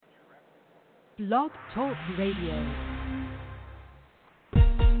Blog Talk Radio.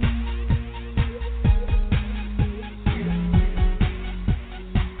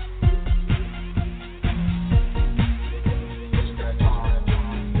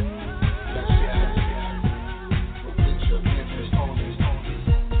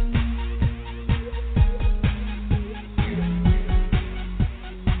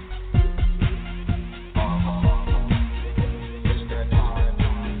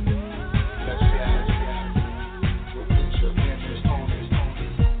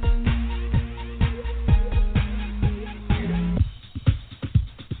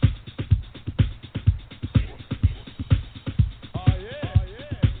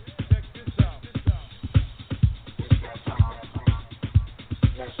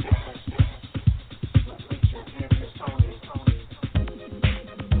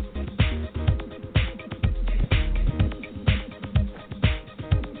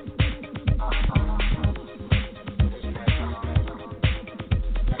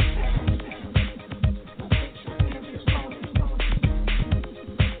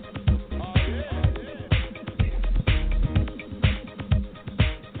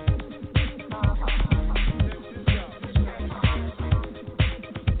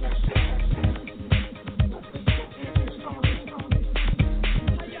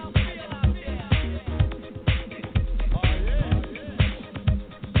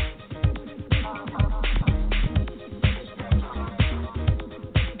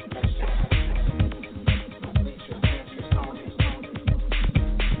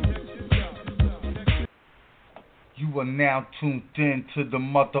 You are now tuned in to the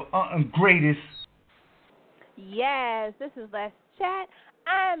mother greatest. Yes, this is Let's Chat.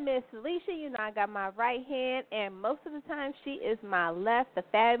 I'm Miss Lissha. You know I got my right hand, and most of the time she is my left, the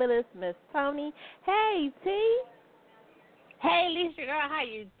fabulous Miss Toni. Hey, T. Hey, Lissha, girl, how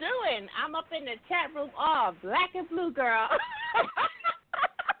you doing? I'm up in the chat room all black and blue, girl.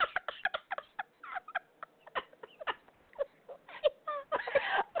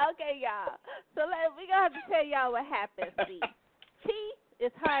 Okay, y'all. So we're going to have to tell y'all what happened. See, T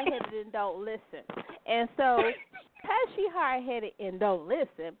is hard-headed and don't listen. And so because she hard-headed and don't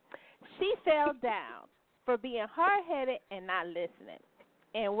listen, she fell down for being hard-headed and not listening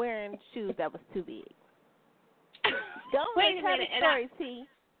and wearing shoes that was too big. Don't Wait a minute. Story, T.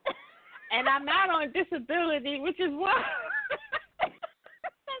 And I'm not on disability, which is why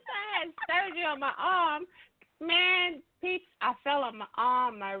since I had surgery on my arm, man, peeps, I fell on my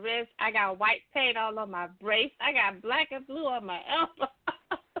arm, my wrist. I got white paint all on my brace. I got black and blue on my elbow.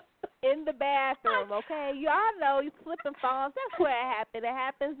 In the bathroom, okay? Y'all know you slip and falls. That's where it happens. It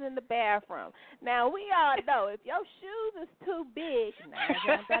happens in the bathroom. Now, we all know if your shoes is too big, now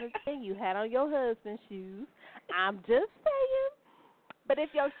you got a thing you had on your husband's shoes. I'm just saying. But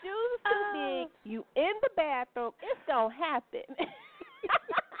if your shoes is too big, you in the bathroom, it's going to happen.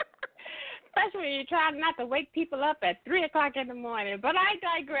 Especially when you're trying not to wake people up at 3 o'clock in the morning. But I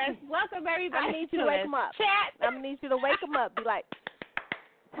digress. Welcome, everybody. I need you to wake them up. Chat. I'm going to need you to wake them up. Be like,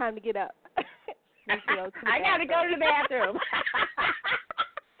 time to get up. I got to go to the bathroom. I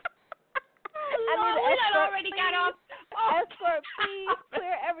need an already got off. Escort, please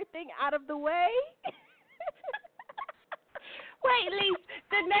clear everything out of the way. Wait, Lise,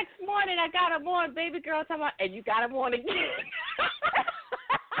 the next morning I got him on, baby girl, talking about, and you got him on again.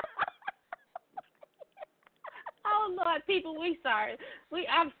 Oh, Lord, people, I'm sorry.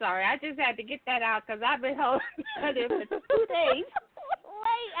 I just had to get that out because I've been holding it for 2 days.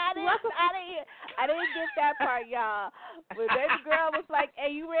 Wait, I didn't get that part, y'all. When baby girl was like,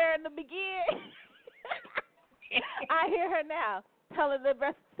 hey, you wearing them again? I hear her now telling the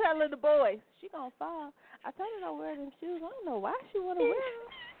boys, she going to fall. I told her don't wear them shoes. I don't know why she want to wear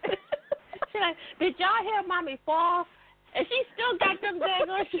them. She's like, did y'all hear Mommy fall? And she still got them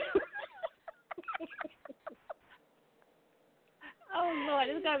daggone shoes. Oh, Lord,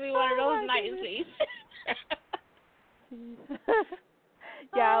 it's going to be one of those nights, please.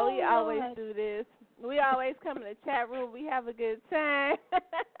 Y'all, we always do this. We always come in the chat room. We have a good time.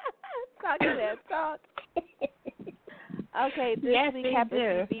 Talking that talk. Okay, this week happens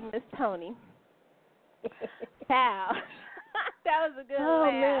to be Miss Toni. Wow. That was a good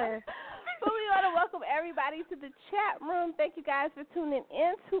laugh. Man. But we want to welcome everybody to the chat room. Thank you guys for tuning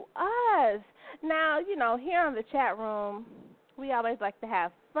in to us. Now, you know, here on the chat room, we always like to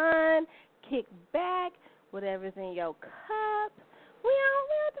have fun, kick back, whatever's in your cup. We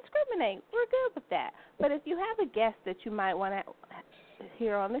don't discriminate. We're good with that. But if you have a guest that you might want to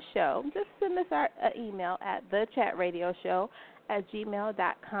hear on the show, just send us our email at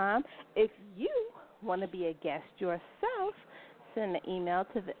thechatradioshow@gmail.com. If you want to be a guest yourself, send an email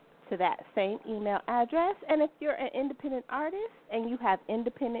to to that same email address. And if you're an independent artist and you have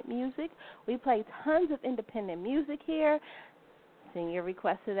independent music, we play tons of independent music here. Send your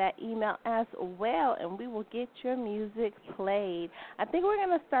request to that email as well, and we will get your music played. I think we're going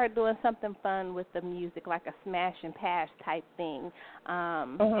to start doing something fun with the music, like a smash and pass type thing.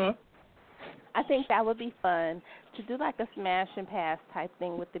 I think that would be fun to do like a smash and pass type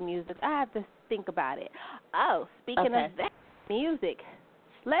thing with the music. I have to think about it. Oh, speaking of that music,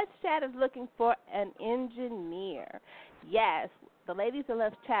 Let's Chat is looking for an engineer. Yes, the ladies of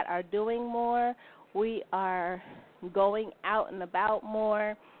Let's Chat are doing more. We are going out and about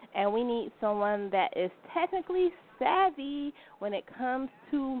more, and we need someone that is technically savvy when it comes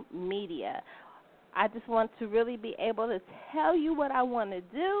to media. I just want to really be able to tell you what I want to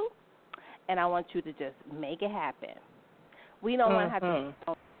do, and I want you to just make it happen. We don't want to have to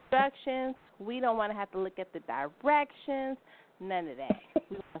do instructions. We don't want to have to look at the directions, none of that.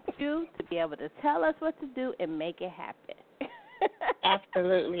 We want you to be able to tell us what to do and make it happen.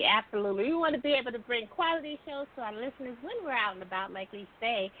 Absolutely, absolutely. We want to be able to bring quality shows to our listeners when we're out and about, like we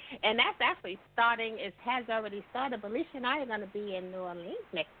say. And that's actually starting. It has already started. But Lissha and I are going to be in New Orleans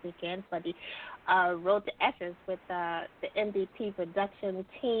next weekend for the Road to Essence with the MVP production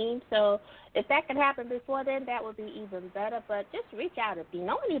team. So if that can happen before then, that would be even better. But just reach out. If you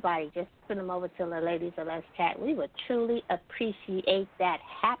know anybody, just send them over to the ladies of Let's Chat. We would truly appreciate that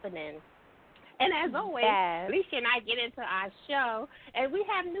happening. And as always, Lissha and I get into our show, and we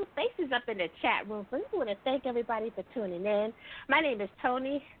have new faces up in the chat room. So we want to thank everybody for tuning in. My name is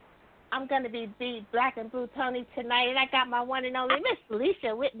Toni. I'm going to be the Black and Blue Toni tonight, and I got my one and only Miss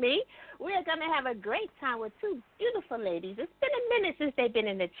Lissha with me. We're going to have a great time with two beautiful ladies. It's been a minute since they've been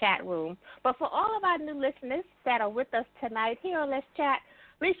in the chat room. But for all of our new listeners that are with us tonight here on Let's Chat,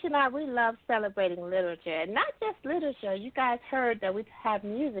 Lissha and I, we love celebrating literature. And not just literature. You guys heard that we have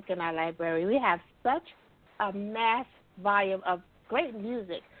music in our library. We have such a mass volume of great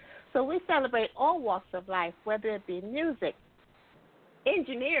music. So we celebrate all walks of life, whether it be music,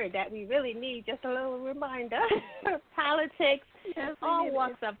 engineering that we really need, just a little reminder, politics, all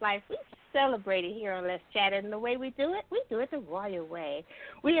walks of life. We celebrate it here on Let's Chat. And the way we do it the royal way.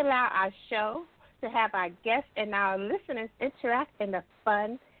 We allow our show to have our guests and our listeners interact in a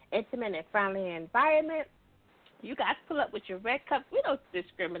fun, intimate, and friendly environment. You guys pull up with your red cup. We don't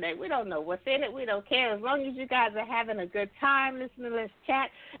discriminate. We don't know what's in it. We don't care. As long as you guys are having a good time listening to Let's Chat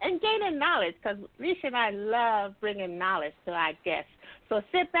and gaining knowledge, because Lissha and I love bringing knowledge to our guests. So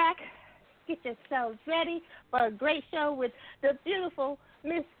sit back, get yourselves ready for a great show with the beautiful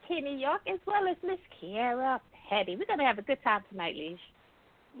Miss Kenni York as well as Miss Kierra Petty. We're going to have a good time tonight, Lissha.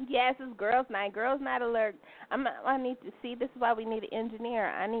 Yes, it's Girls Night. Girls Night alert. I need to see. This is why we need an engineer.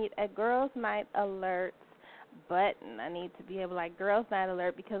 I need a Girls Night alert button. I need to be able like Girls Night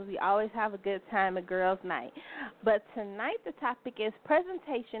alert because we always have a good time at Girls Night. But tonight the topic is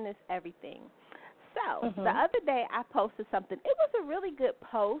presentation is everything. So the other day I posted something. It was a really good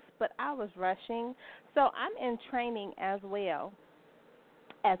post, but I was rushing. So I'm in training as well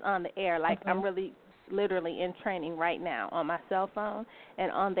as on the air. Like I'm really literally in training right now on my cell phone and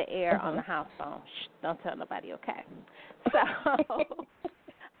on the air on the house phone. Shh, don't tell nobody, okay? So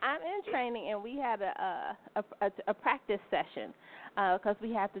I'm in training, and we had a practice session because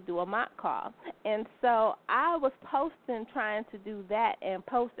we had to do a mock call. And so I was posting, trying to do that and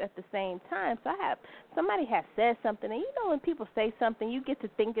post at the same time. So somebody had said something, and you know when people say something, you get to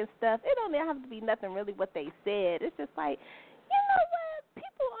thinking stuff. It don't have to be nothing really what they said. It's just like, you know what,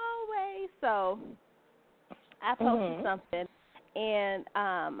 people always, so I posted something, and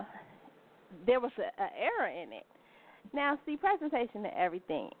there was an error in it. Now, see, presentation and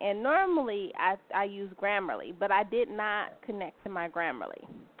everything, and normally I use Grammarly, but I did not connect to my Grammarly,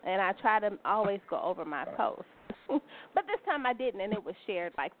 and I try to always go over my post. But this time I didn't, and it was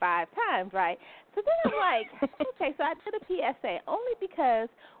shared like 5 times, right? So then I'm like, okay, so I did a PSA only because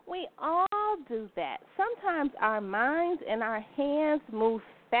we all do that. Sometimes our minds and our hands move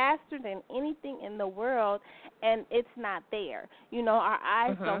faster than anything in the world, and it's not there. You know, our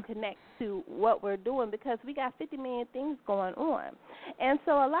eyes don't connect to what we're doing because we got 50 million things going on. And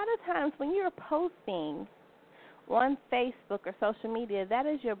so a lot of times when you're posting on Facebook or social media, that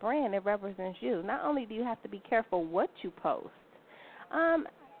is your brand. It represents you. Not only do you have to be careful what you post,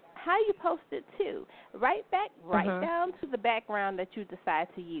 how you post it too. Right down to the background that you decide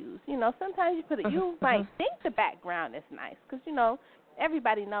to use. You know, sometimes you put it. You might think the background is nice because, you know,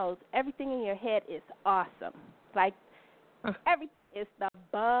 everybody knows everything in your head is awesome. Like everything is the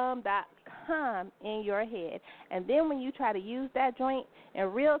bomb.com in your head. And then when you try to use that joint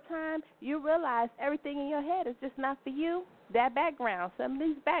in real time, you realize everything in your head is just not for you. that background. Some of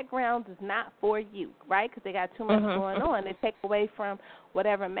these backgrounds is not for you, right? Because they got too much going on. They take away from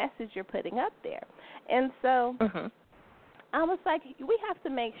whatever message you're putting up there. And so I was like, we have to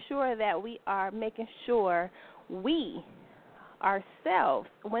make sure that we are making sure we ourselves,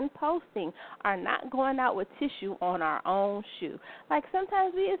 when posting, are not going out with tissue on our own shoe. Like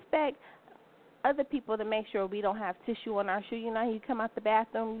sometimes we expect other people to make sure we don't have tissue on our shoe. You know, you come out the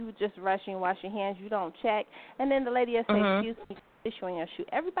bathroom, you just rushing, wash your hands, you don't check, and then the lady will say, excuse me, tissue on your shoe.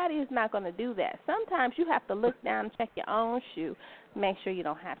 Everybody is not going to do that. Sometimes you have to look down and check your own shoe, make sure you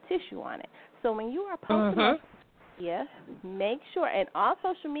don't have tissue on it. So when you are posting yeah, make sure, and all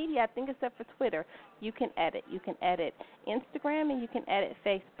social media, I think except for Twitter, you can edit. You can edit Instagram and you can edit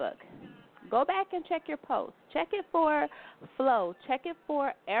Facebook. Go back and check your posts. Check it for flow. Check it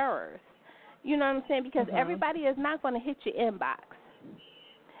for errors. You know what I'm saying? Because everybody is not going to hit your inbox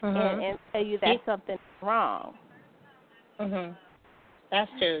and tell you that something's wrong.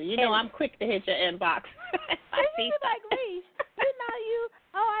 That's true. You know, I'm quick to hit your inbox. I see like, Reese,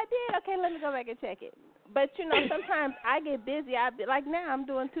 I did. Okay, let me go back and check it. But, you know, sometimes I get busy. Like now I'm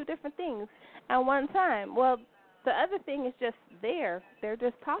doing 2 different things at one time. Well, the other thing is just there. They're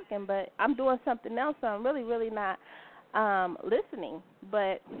just talking, but I'm doing something else, so I'm really, really not listening.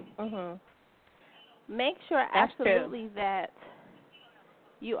 But make sure absolutely that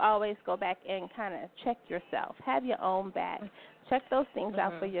you always go back and kind of check yourself. Have your own back. Check those things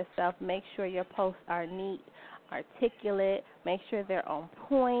out for yourself. Make sure your posts are neat, articulate. Make sure they're on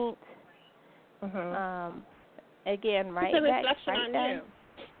point. Again, right? It's a reflection on you.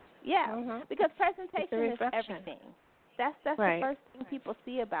 Yeah, because presentation is everything. That's the first thing people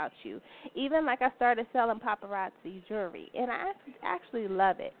see about you. Even like I started selling paparazzi jewelry, and I actually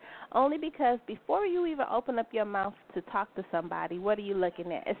love it. Only because before you even open up your mouth to talk to somebody, what are you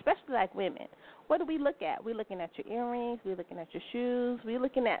looking at? Especially like women. What do we look at? We're looking at your earrings. We're looking at your shoes. We're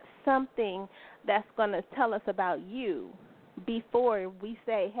looking at something that's going to tell us about you before we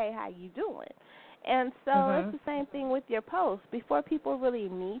say, hey, how you doing? And so it's the same thing with your post. Before people really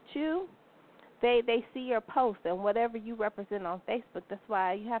meet you, they see your post and whatever you represent on Facebook. That's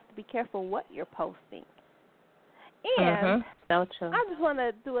why you have to be careful what you're posting. And so true. I just want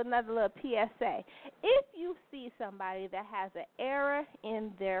to do another little PSA. If you see somebody that has an error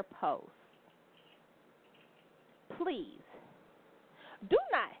in their post, please do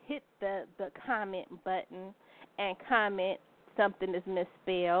not hit the comment button and comment something is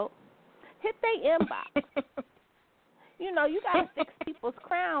misspelled. Hit their inbox. You know, you got to fix people's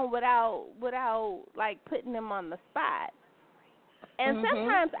crown without like putting them on the spot. And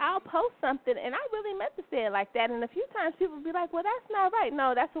sometimes I'll post something and I really meant to say it like that, and a few times people will be like, well, that's not right.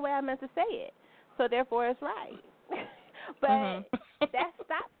 No, that's the way I meant to say it. So therefore it's right. But that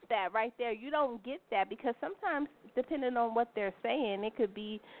stops that right there. You don't get that because sometimes depending on what they're saying, it could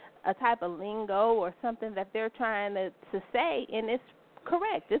be a type of lingo or something that they're trying to say, and it's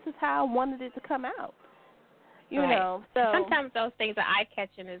correct. This is how I wanted it to come out. You know, so sometimes those things are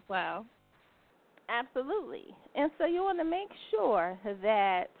eye-catching as well. Absolutely. And so you want to make sure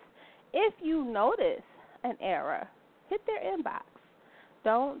that if you notice an error, hit their inbox.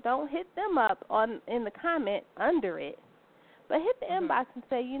 Don't hit them up in the comment under it, but hit the inbox and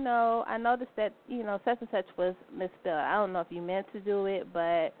say, you know, I noticed that, you know, such and such was misspelled. I don't know if you meant to do it,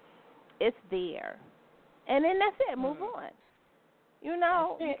 but it's there. And then that's it. Move on. You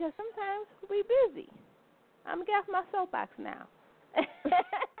know, because sometimes we busy. I'm going to get off my soapbox now.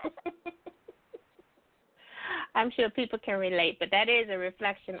 I'm sure people can relate, but that is a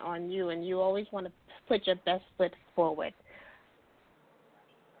reflection on you, and you always want to put your best foot forward.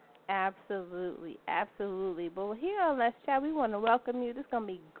 Absolutely, absolutely. But here on Let's Chat, we want to welcome you. This is going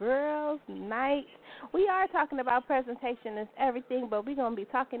to be Girls Night. We are talking about presentation and everything, but we're going to be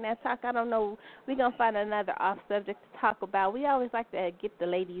talking that talk. I don't know. We're going to find another off subject to talk about. We always like to get the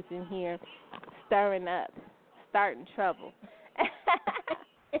ladies in here stirring up, starting trouble.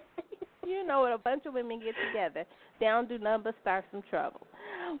 You know, when a bunch of women get together, they don't do nothing but start some trouble.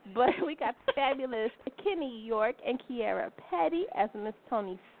 But we got the fabulous Kenni York and Kierra Petty, as Miss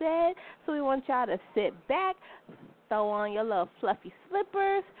Toni said. So we want y'all to sit back, throw on your little fluffy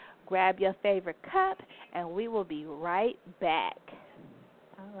slippers, grab your favorite cup, and we will be right back.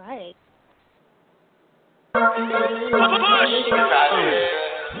 All right.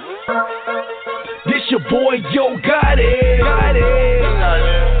 This your boy, Yo Got It. Got it.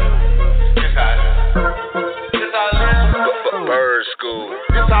 Bird school.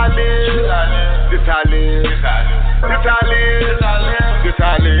 This how I live. This how I live. This how I live. This how I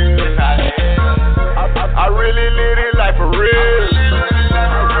live. This how I live. I really live this life for real.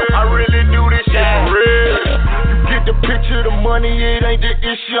 I really do this shit for real. You get the Picture the money, it ain't the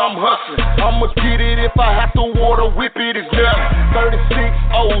issue, I'm hustling. I'ma get it if I have to water whip it, it's nothing.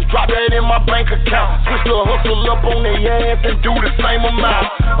 36 O's, drop that in my bank account. Switch the hustle up on their ass and do the same amount.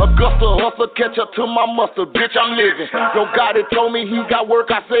 Augusta hustle, catch up to my muscle, bitch, I'm living. Yo, God, it told me he got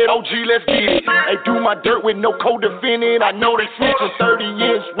work, I said, OG, let's get it. They do my dirt with no co-defendant, I know they switching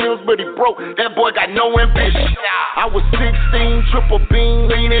 30-inch rims, but he broke, that boy got no ambition. I was 16, triple beam,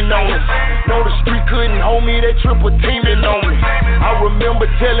 leaning on it. Know the street couldn't hold me, they triple teaming on me. I remember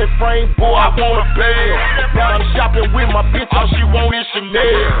telling Frank, boy, I want a bag. Now I'm shopping with my bitch, all she want is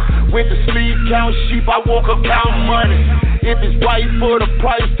Chanel. Went to sleep, count sheep, I woke up counting money. If it's right for the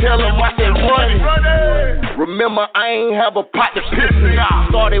price, tell him I said run it. Remember, I ain't have a pot to piss me.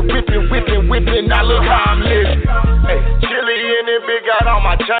 Started whipping, now look how I'm living. Hey, chili in it, big, got all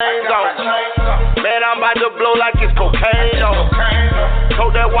my chains on. Man, I'm about to blow like it's cocaine on.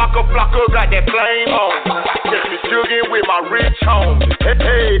 Told that Walker Blocker, got that flame on. Just be jugging with my rich home. Hey,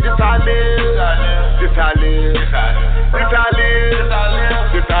 hey, this how I live. This how I live. This how I live.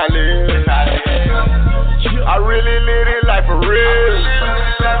 This how I live. I really live this life for real.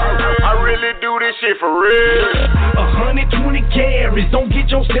 I really do this shit for real. 120 carries, don't get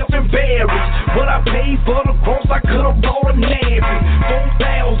yourself embarrassed. What I paid for the cross, I could've bought a navy.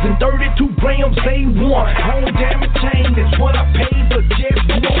 4,032 grams, A1. Home damage chain is what I paid for just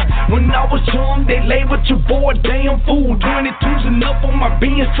one. When I was young, they labeled you for a damn fool. 22's enough on my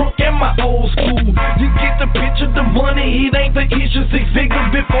Benz truck and my old school. You get the picture, the money, it ain't the issue. 6 figures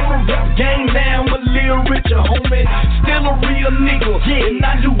before the rap game, now I'm a little richer, homie. Still a real nigga, yeah, and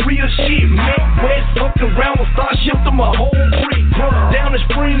I do real shit, man. West fucking around with Starship to my whole brick. Down in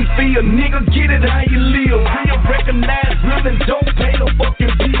Springfield, nigga, get it how you live. Real recognized, real and don't pay the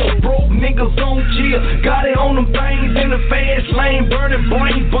fucking bill. Broke niggas on chill, got it on them things in the fast lane. Burning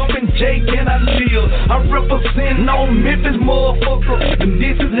brain, bumping Jake, and I live. I represent on Memphis, motherfucker. And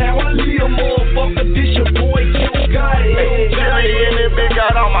this is how I live, motherfucker. This your boy, Yo got it. Chili in it, big,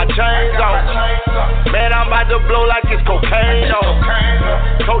 got all my chains on. Man, I'm about to blow like it's cocaine on.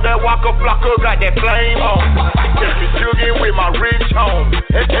 Told that Walker Blocker, got that flame on. Just be jugging with my rich home.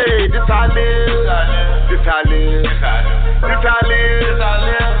 Hey, hey, this how I live. This how I live. This how I live.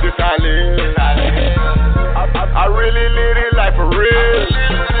 This how I live. I really live this life for real.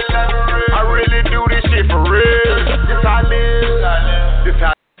 I really do this shit for real. This how I live. This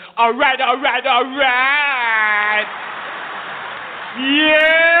how. Alright.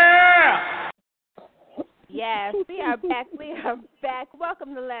 Yeah! Yes, we are back.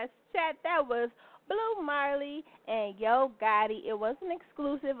 Welcome to Let's Chat. That was Blue Marley and Yo Gotti. It wasn't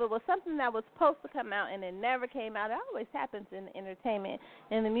exclusive. It was something that was supposed to come out and it never came out. It always happens in the entertainment,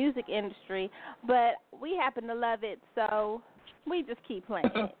 in the music industry. But we happen to love it, so we just keep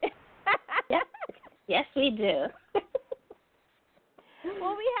playing it. Yes, we do.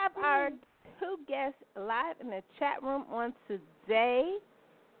 Well, we have our two guests live in the chat room on today.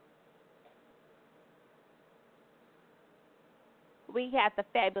 We have the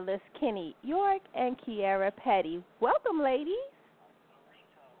fabulous Kenni York and Kierra Petty. Welcome, ladies.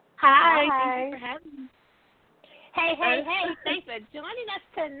 Hi. Thank you for having me. Hey. Thanks for joining us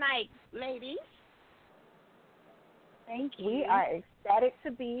tonight, ladies. Thank you. We are ecstatic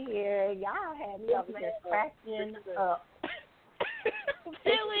to be here. Y'all had me over here cracking up.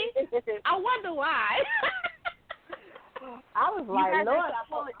 Silly. I wonder why. I was like, Lord, I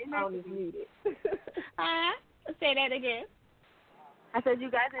hope the phone is muted. Say that again. I said,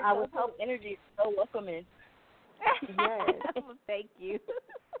 you guys are so full of energy, so welcoming. Yes. Thank you.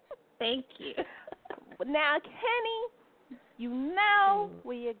 Thank you. Now, Kenni, you know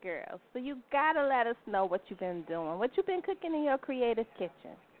we're your girls, so you got to let us know what you've been doing, what you've been cooking in your creative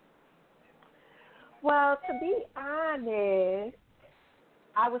kitchen. Well, to be honest,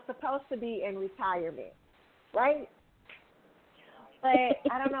 I was supposed to be in retirement, right? But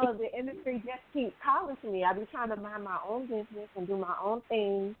I don't know, the industry just keeps calling to me. I be trying to mind my own business and do my own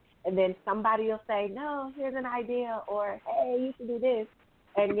thing, and then somebody will say, no, here's an idea, or, hey, you should do this.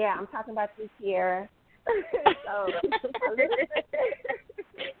 And, yeah, I'm talking about you, Kierra.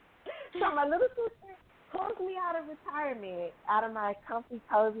 So my little sister pulls me out of retirement, out of my comfy,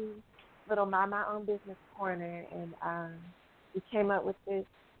 cozy little mind my own business corner, and we came up with this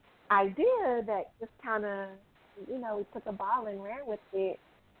idea that just kind of, we took a ball and ran with it,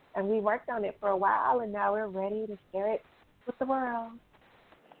 and we worked on it for a while, and now we're ready to share it with the world.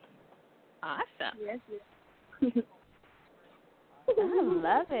 Awesome. Yes.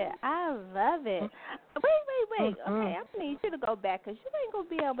 I love it. Wait. Okay, I'm going to need you to go back, because you ain't going to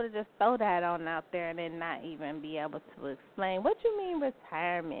be able to just throw that on out there and then not even be able to explain. What you mean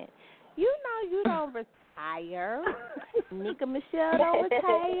retirement? You know you don't retire. retire. Nika Michelle don't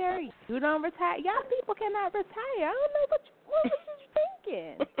retire. You don't retire. Y'all people cannot retire. I don't know what was you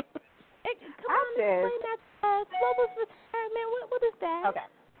thinking. Come on, explain that to us. What was retirement? What is that? Okay.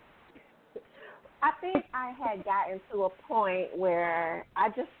 I think I had gotten to a point where I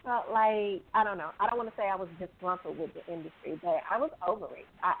just felt like, I don't know, I don't want to say I was disgruntled with the industry, but I was over it.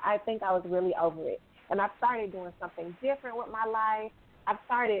 I think I was really over it. And I started doing something different with my life. I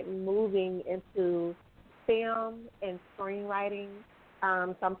started moving into film and screenwriting.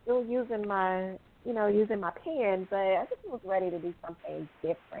 So I'm still using my pen, but I just was ready to do something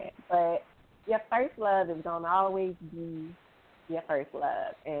different. But your first love is going to always be your first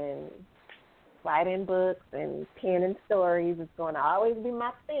love. And writing books and penning stories is going to always be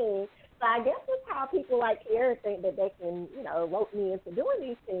my thing. So I guess that's how people like Kierra think that they can, rope me into doing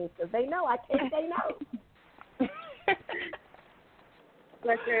these things, because they know I can't say no.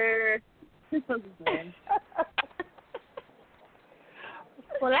 Pleasure.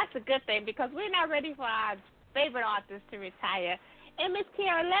 Well, that's a good thing, because we're not ready for our favorite artists to retire. And Miss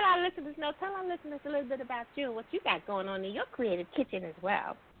Kierra, let our listeners know, tell our listeners a little bit about you, what you got going on in your creative kitchen as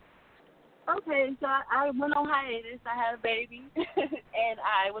well. Okay, so I went on hiatus. I had a baby, and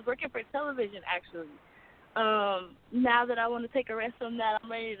I was working for television, actually. Now that I want to take a rest from that,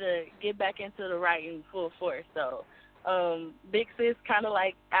 I'm ready to get back into the writing full force. So Big Sis kind of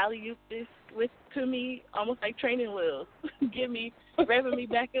like alley-oop this to me, almost like training wheels, revving me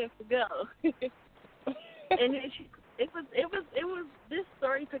back up to go. And it was this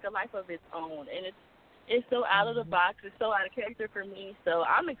story took a life of its own, and it's so out of the box. It's so out of character for me. So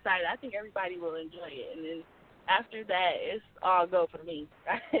I'm excited. I think everybody will enjoy it. And then after that, it's all go for me.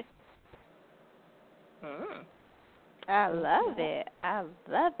 I love it. I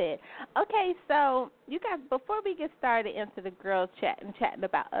love it. Okay, so you guys, before we get started into the girls chatting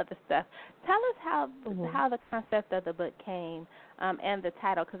about other stuff, tell us how the concept of the book came and the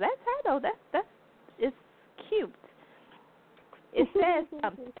title, because that title that's it's cute. It says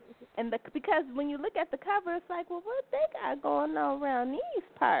something, and because when you look at the cover, it's like, well, what they got going on around these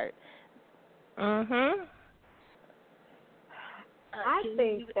parts? I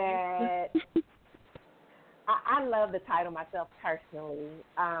think that I love the title myself personally,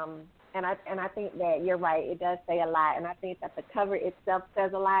 and I think that you're right. It does say a lot, and I think that the cover itself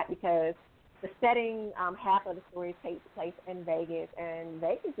says a lot, because the setting, half of the story takes place in Vegas, and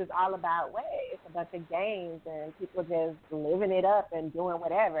Vegas is all about it's a bunch of games and people just living it up and doing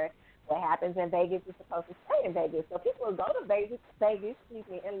whatever. What happens in Vegas is supposed to stay in Vegas. So people will go to Vegas,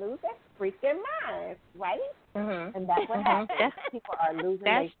 and lose their freaking minds, right? Mm-hmm. And that's what happens. People are losing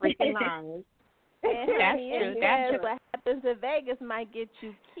their freaking minds. That's true. That's true. What happens in Vegas might get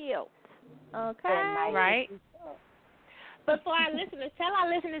you killed. Okay? Right. But for our listeners, tell our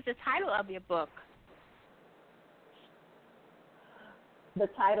listeners the title of your book. The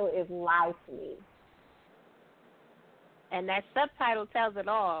title is Lie to Me. And that subtitle tells it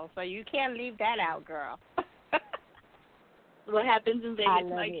all, so you can't leave that out, girl. What happens in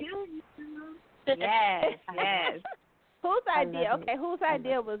Vegas? Yes, yes. Whose idea? Okay, whose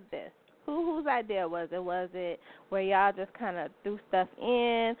idea was this? Whose idea was it? Was it where y'all just kind of threw stuff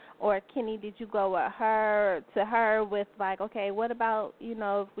in, or Kenni, did you go with her with like, okay, what about,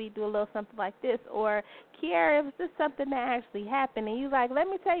 if we do a little something like this, or Kierra, was this something that actually happened, and you like, let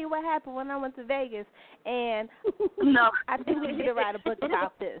me tell you what happened when I went to Vegas, and no, I think we need to write a book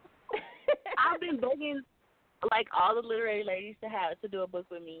about this. I've been begging like all the literary ladies to do a book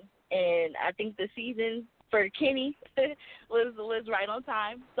with me, and I think the season for Kenni was right on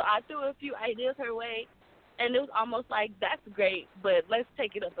time. So I threw a few ideas her way, and it was almost like, that's great, but let's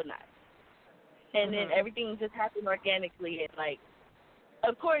take it up a notch. And then everything just happened organically. And, like,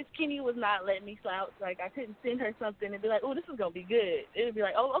 of course, Kenni was not letting me slouch. Like, I couldn't send her something and be like, oh, this is going to be good. It would be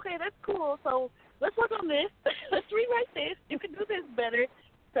like, oh, okay, that's cool. So let's work on this. Let's rewrite this. You can do this better.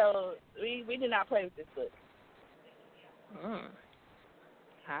 So we did not play with this book.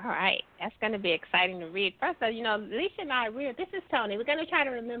 All right. That's going to be exciting to read. First of all, Lissha and I, this is Toni. We're going to try to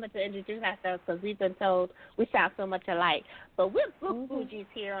remember to introduce ourselves, because we've been told we sound so much alike. But we're book bougies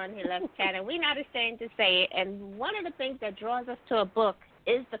here on here, Let's Chat, and we're not ashamed to say it. And one of the things that draws us to a book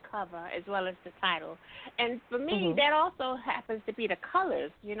is the cover as well as the title. And for me, that also happens to be the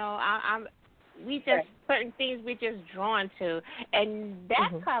colors. Certain things we're just drawn to. And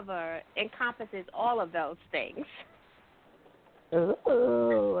that cover encompasses all of those things.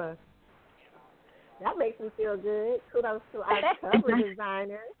 Ooh, that makes me feel good. Kudos to our cover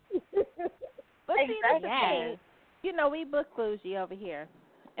designer. But see, that's the thing. We book bougie over here,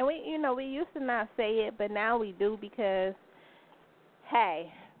 and we used to not say it, but now we do, because,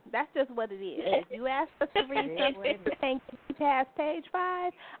 hey, That's just what it is. If you ask us to read something that can't get you past page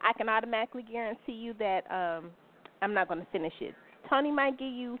 5, I can automatically guarantee you that I'm not going to finish it. Toni might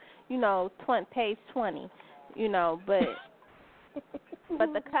give you, page 20, but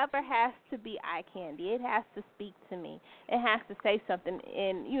but the cover has to be eye candy. It has to speak to me. It has to say something,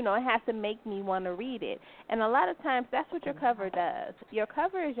 and, it has to make me want to read it. And a lot of times that's what your cover does. Your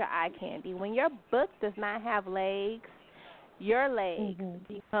cover is your eye candy. When your book does not have legs, your legs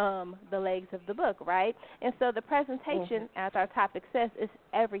become the legs of the book, right? And so the presentation, as our topic says, is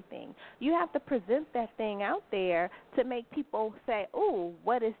everything. You have to present that thing out there to make people say, ooh,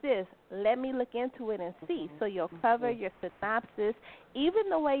 what is this? Let me look into it and see. So your cover, your synopsis, even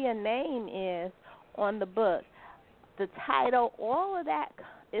the way your name is on the book, the title, all of that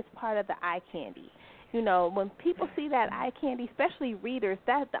is part of the eye candy. When people see that eye candy, especially readers,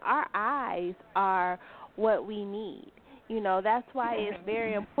 our eyes are what we need. That's why it's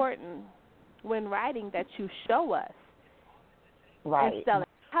very important when writing that you show us. Right. Instead of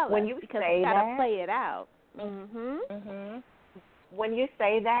tell when us, you because say you got to that, play it out. When you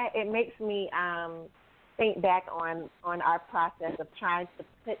say that, it makes me think back on our process of trying to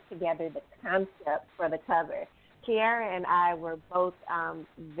put together the concept for the cover. Kierra and I were both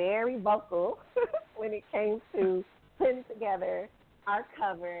very vocal when it came to putting together our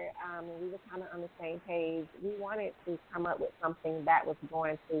cover. We were kind of on the same page. We wanted to come up with something that was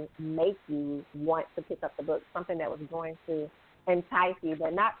going to make you want to pick up the book, something that was going to entice you,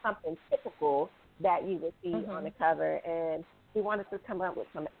 but not something typical that you would see on the cover. And we wanted to come up with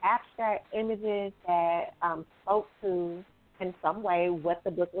some abstract images that spoke to, in some way, what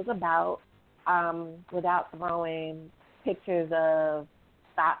the book was about, without throwing pictures of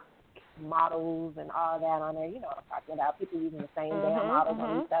stock models and all that on there. You know what I'm talking about. People using the same damn models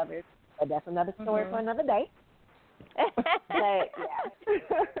on these covers. But that's another story for another day.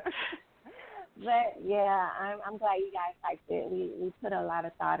 But yeah, I'm glad you guys liked it. We put a lot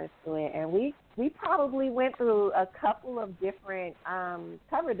of thought into it, and we probably went through a couple of different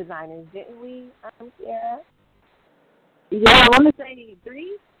cover designers, didn't we, Kierra? Yeah, I want to say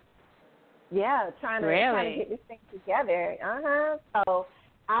 3. Yeah, trying to get this thing together. So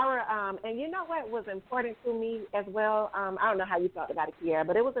our and you know what was important to me as well. I don't know how you felt about it, Kierra,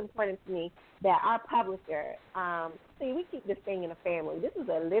 but it was important to me that our publisher. See, we keep this thing in a family. This is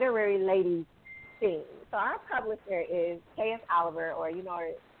a literary ladies thing. So our publisher is K.S. Oliver, or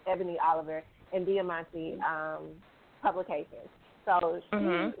Ebony Oliver, and Diamante Publications. So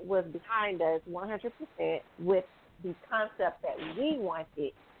she was behind us 100% with the concept that we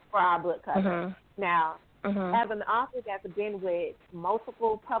wanted for our book cover. Now, as an author that's been with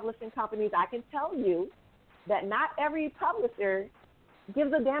multiple publishing companies, I can tell you that not every publisher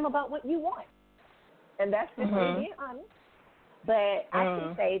gives a damn about what you want. And that's just me being honest. But I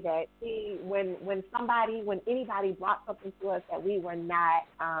can say that when anybody brought something to us that we were not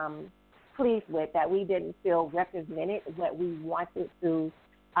pleased with, that we didn't feel represented what we wanted to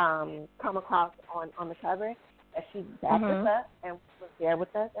come across on the cover, that she backed us up and was there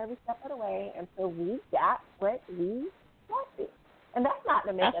with us every step of the way until we got what we wanted. And that's not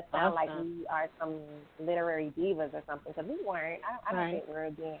to make us sound like we are some literary divas or something, because we weren't. I don't think we were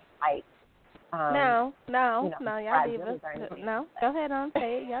being like. No, y'all divas. No, go ahead on,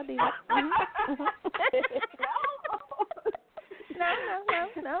 say it, y'all divas.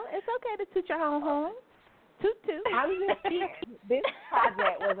 No, it's okay to toot your own horn. Toot. I'm just saying, this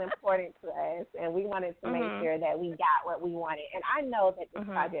project was important to us, and we wanted to make sure that we got what we wanted. And I know that this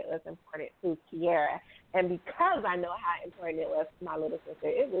project was important to Kierra, and because I know how important it was to my little sister,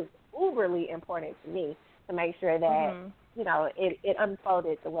 it was uberly important to me to make sure that, it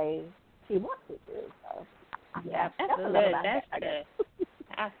unfolded the way she wanted to. So, yeah, that's good.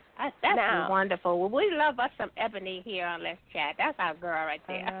 That's wonderful. Well, we love us some Ebony here on Let's Chat. That's our girl right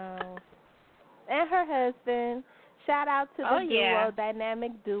there. And her husband. Shout out to the duo,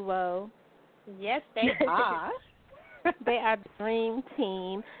 dynamic duo. Yes, they are. They are the dream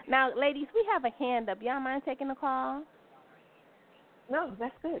team. Now, ladies, we have a hand up. Y'all mind taking the call? No,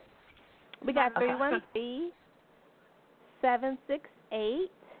 that's good. We got 313-768.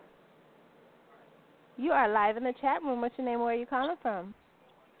 You are live in the chat room. What's your name? Where are you calling from?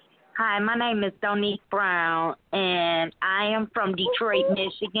 Hi, my name is Toni Brown, and I am from Detroit,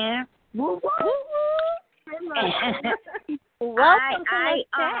 Michigan. Welcome to the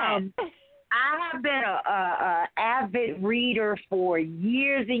chat. I have been a avid reader for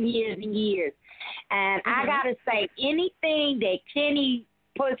years and years and years, and I gotta say, anything that Kenni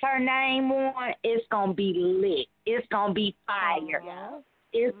puts her name on, it's gonna be lit. It's gonna be fire.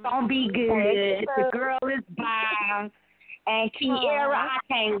 It's gonna be good. The girl is bomb. And Kierra, I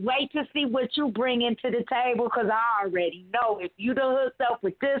can't wait to see what you bring into the table because I already know if you done hooked up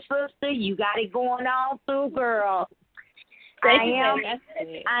with this sister, you got it going on too, girl. I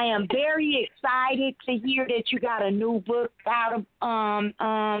am very excited to hear that you got a new book out of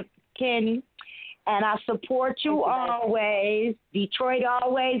Kenni. And I support you always. Detroit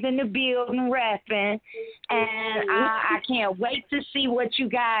always in the building repping. And I can't wait to see what you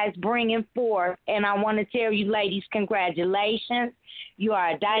guys bringing forth. And I want to tell you ladies, congratulations. You are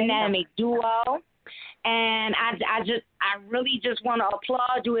a dynamic duo. And I really just want to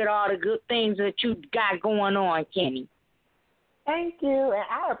applaud you at all the good things that you got going on, Kenni. Thank you, and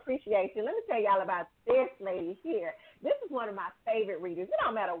I appreciate you. Let me tell y'all about this lady here. This is one of my favorite readers. It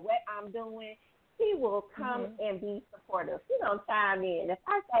don't matter what I'm doing. He will come and be supportive. He don't chime in. If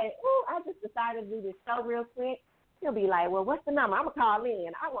I say, oh, I just decided to do this show real quick, he'll be like, well, what's the number? I'm going to call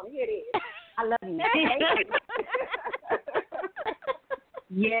in. I want to hear this. I love you.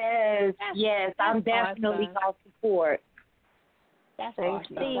 Yes. I'm definitely going to support. That's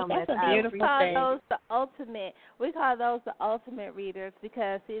awesome. That's a beautiful thing. We call those the ultimate readers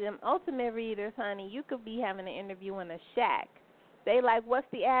because, see, them ultimate readers, honey, you could be having an interview in a shack. They like, what's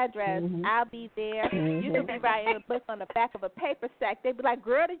the address? I'll be there. You could be writing a book on the back of a paper sack. They'd be like,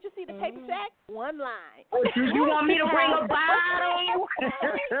 girl, did you see the paper sack? One line. Oh, do you want me to bring a bottle?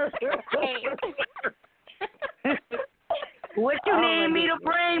 What you need me to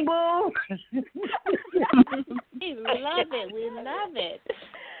bring, boo? We love it. We love it.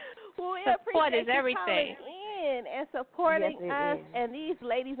 Well, we support appreciate is everything. In and supporting us and these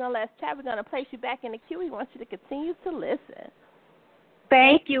ladies on Let's Chat. We're going to place you back in the queue. We want you to continue to listen.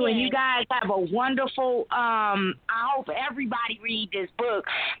 Thank you, and you guys have a wonderful, I hope everybody read this book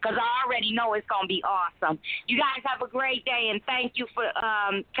because I already know it's going to be awesome. You guys have a great day, and thank you for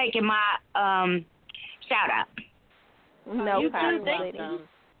taking my shout-out. No problem.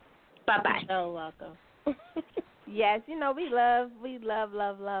 Bye-bye. So welcome. Yes, you know, we love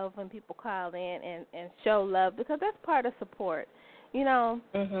when people call in and show love because that's part of support. You know,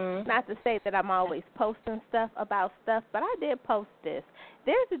 not to say that I'm always posting stuff about stuff, but I did post this.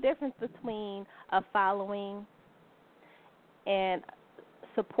 There's a difference between a following and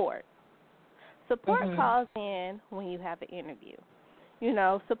support. Support calls in when you have an interview. You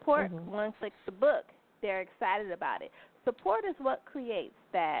know, support, one clicks the book. They're excited about it. Support is what creates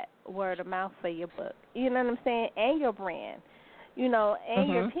that word of mouth for your book. You know what I'm saying? And your brand. You know, and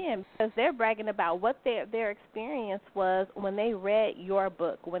your pen, because they're bragging about what their experience was when they read your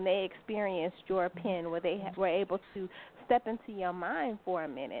book, when they experienced your pen, where they were able to step into your mind for a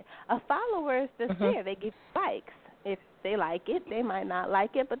minute. A follower is just there. They give likes. If they like it, they might not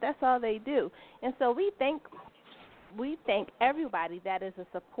like it, but that's all they do. And so we thank everybody that is a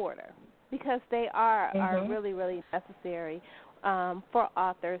supporter because they are really, really necessary for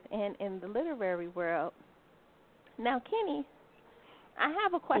authors and in the literary world. Now, Kenni, I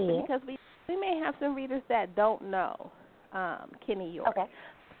have a question because we may have some readers that don't know Kenni York. Okay.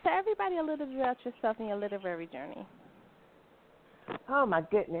 Tell everybody a little bit about yourself and your literary journey. Oh, my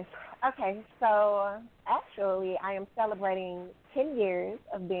goodness. Okay, so actually I am celebrating 10 years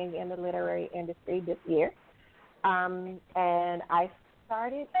of being in the literary industry this year. And I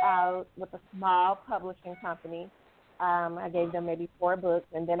started out with a small publishing company. I gave them maybe 4 books,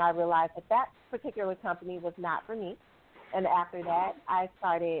 and then I realized that particular company was not for me. And after that, I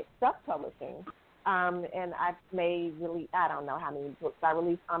started self-publishing. And I've made I don't know how many books I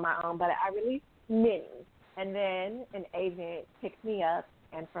released on my own, but I released many. And then an agent picked me up,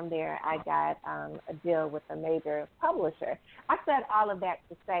 and from there I got a deal with a major publisher. I said all of that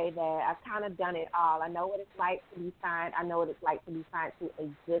to say that I've kind of done it all. I know what it's like to be signed. I know what it's like to be signed to a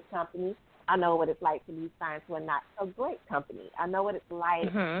good company. I know what it's like to be signed to a not-so-great company. I know what it's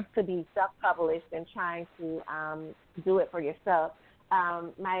like to be self-published and trying to do it for yourself.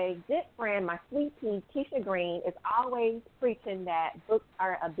 My good friend, my sweet pea, Keisha Green, is always preaching that books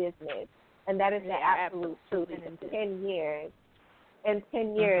are a business, and that is the absolute truth. In 10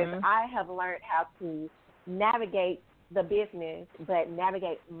 years, I have learned how to navigate the business, but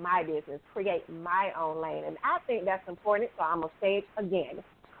navigate my business, create my own lane. And I think that's important, so I'm going to say it again.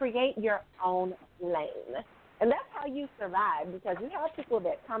 Create your own lane. And that's how you survive, because you have people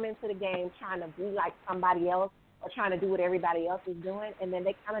that come into the game trying to be like somebody else or trying to do what everybody else is doing, and then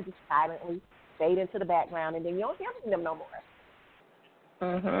they kind of just silently fade into the background, and then you don't hear from them no more.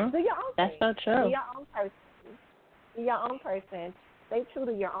 Do your own That's thing. so true. Be your own person. Be your own person. Stay true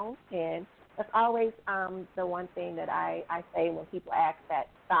to your own pen. That's always the one thing that I say when people ask that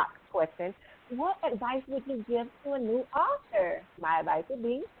stock question. What advice would you give to a new author? My advice would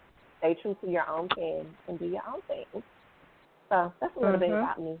be stay true to your own pen and do your own thing. So that's a little bit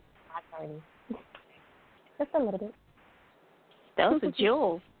about me, my journey. Just a little bit. Those are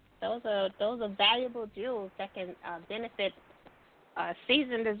jewels. Those are valuable jewels that can benefit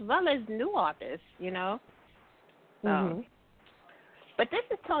seasoned as well as new authors, you know. So. But this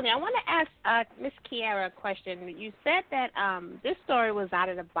is Toni. I want to ask Miss Kierra a question. You said that this story was out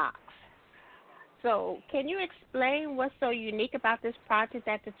of the box. So can you explain what's so unique about this project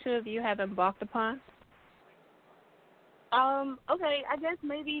that the two of you have embarked upon? Okay, I guess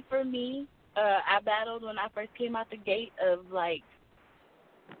maybe for me, I battled when I first came out the gate of, like,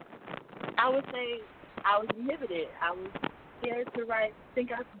 I would say I was inhibited. I was scared to write,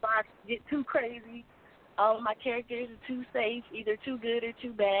 think out the box, get too crazy. My characters are too safe, either too good or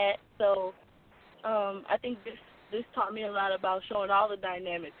too bad. So I think this taught me a lot about showing all the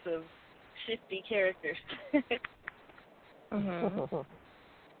dynamics of shifty characters.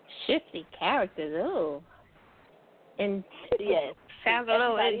 Shifty characters, ooh. And yes, sounds a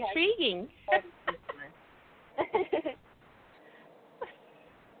little intriguing.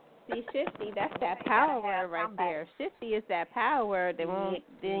 See, shifty, that's that power word right there. Shifty is that power word. Then you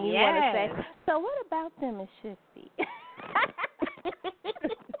want to say, so what about them is shifty?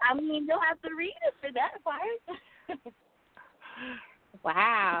 I mean, you'll have to read it for that part.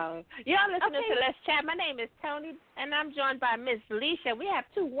 Wow. Y'all listening to Let's Chat. My name is Toni, and I'm joined by Miss Lissha. We have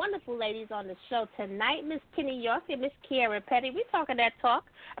two wonderful ladies on the show tonight, Miss Kenni York and Miss Kierra Petty. We're talking that talk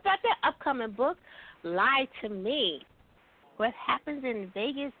about their upcoming book, Lie to Me. What happens in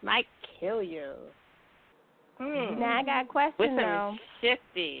Vegas might kill you. Now, I got a question, with though.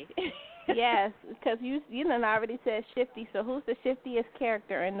 Shifty. Yes, because you done already said shifty, so who's the shiftiest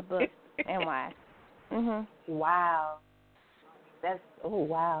character in the book and why? Wow.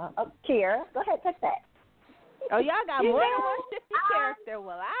 Wow. Oh, Kierra, go ahead, take that. Oh, y'all got more than one shifty character.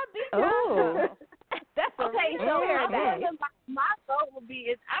 Well, I'll be done. That's okay, so that. my goal would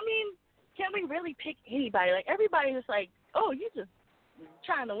be can we really pick anybody? Like, everybody is like, oh, you just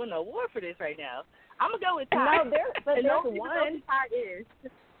trying to win an award for this right now. I'm going to go with Ty. No, there's one. Ty is.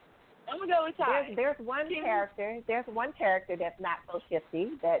 I'm going to go with Ty. There's one character. There's one character that's not so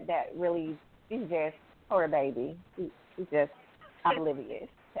shifty, that really, she's just poor baby. She's just oblivious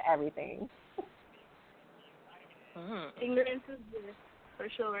to everything. Ignorance is bliss, for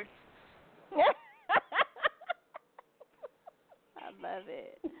sure.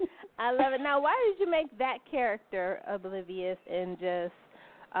 I love it. Now, why did you make that character oblivious and just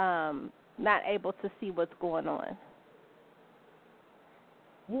not able to see what's going on?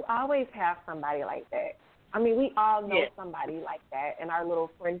 You always have somebody like that. I mean, we all know somebody like that in our little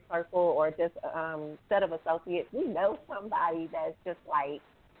friend circle or just set of associates. We know somebody that's just like,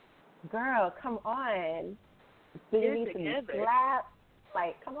 girl, come on. Do you need to be slapped?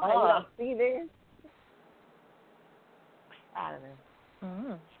 Like, come on, you don't see this? I don't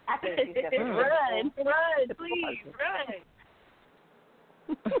know. I think she's just run, please, run.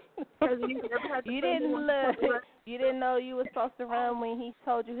 You didn't look. You didn't know you were supposed to run when he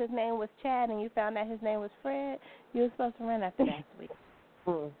told you his name was Chad and you found out his name was Fred. You were supposed to run after that, sweet.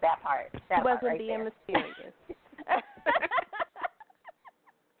 That part. He wasn't being mysterious.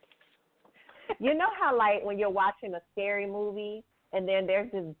 You know how, like, when you're watching a scary movie and then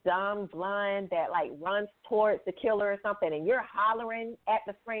there's this dumb blonde that, like, runs towards the killer or something and you're hollering at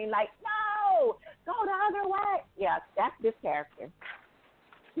the screen like, no, go the other way. Yeah, that's this character.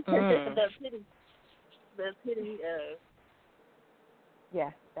 The pity.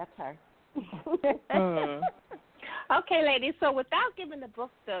 Yeah, that's her. Okay, ladies, so without giving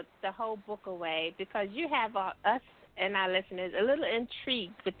the whole book away, because you have us and our listeners a little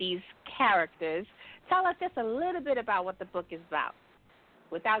intrigued with these characters, tell us just a little bit about what the book is about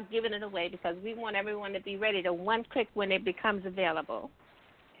without giving it away, because we want everyone to be ready to one click when it becomes available.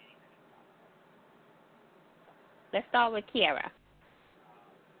 Let's start with Kierra.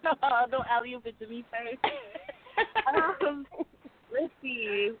 Don't alley-oop it to me first. Let's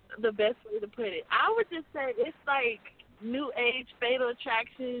see the best way to put it. I would just say it's like new age Fatal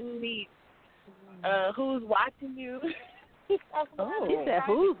Attraction meets Who's Watching You. He said,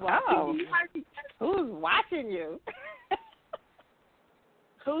 who's watching you? Who's watching you?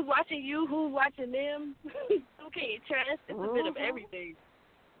 Who's watching you? Who's watching them? Who can you trust? It's a bit of everything.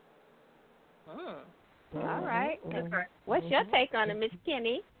 All right. What's your take on it, Miss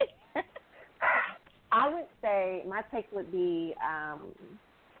Kenni? I would say my take would be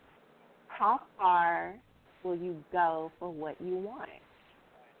how far will you go for what you want?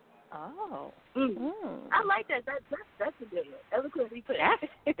 Oh. I like that. That's a good one. Eloquently put.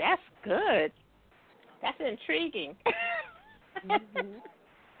 That's good. That's intriguing.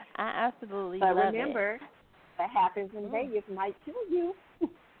 I absolutely but love remember, it. that happens in Vegas might kill you.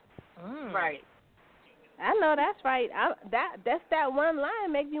 Right. I know that's right. That's that one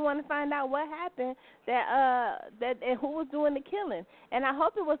line makes you want to find out what happened, and who was doing the killing. And I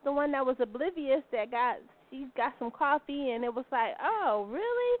hope it was the one that was oblivious she got some coffee and it was like, oh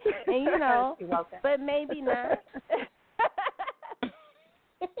really? And but maybe not.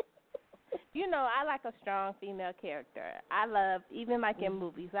 I like a strong female character. I love, even like in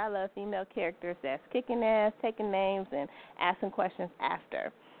movies, I love female characters that's kicking ass, taking names, and asking questions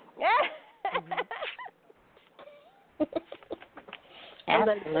after.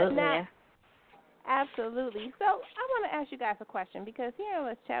 Absolutely. Now, absolutely. So I want to ask you guys a question, because here in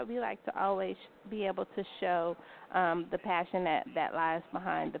Let's Chat, we like to always be able to show the passion that lies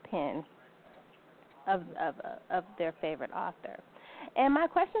behind the pen of their favorite author. And my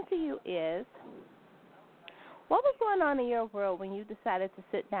question to you is, what was going on in your world when you decided to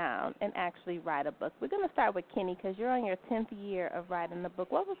sit down and actually write a book? We're going to start with Kenni, because you're on your 10th year of writing the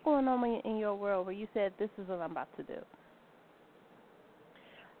book. What was going on in your world where you said, this is what I'm about to do?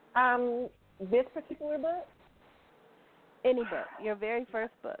 This particular book? Any book, your very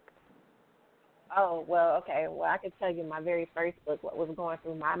first book. Oh, well, okay. Well, I could tell you my very first book, what was going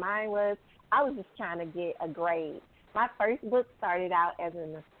through my mind was I was just trying to get a grade. My first book started out as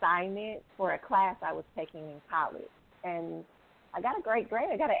an assignment for a class I was taking in college. And I got a great grade.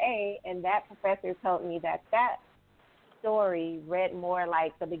 I got an A, and that professor told me that story read more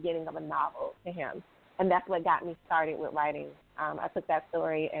like the beginning of a novel to him. And that's what got me started with writing. I took that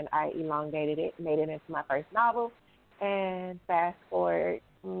story and I elongated it, made it into my first novel. And fast forward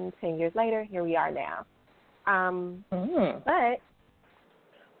 10 years later, here we are now. But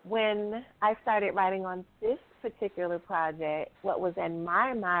when I started writing on this particular project, what was in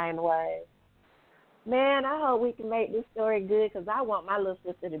my mind was, man, I hope we can make this story good, because I want my little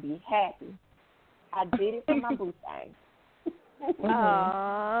sister to be happy. I did it for my boo thing.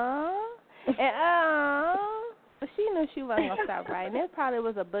 Aww. But she knew she wasn't going to stop writing. There probably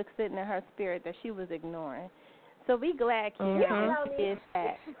was a book sitting in her spirit that she was ignoring. So we glad Kierra is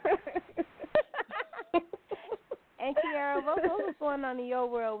back. And Kierra, what was going on in your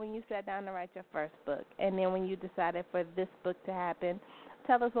world when you sat down to write your first book? And then when you decided for this book to happen,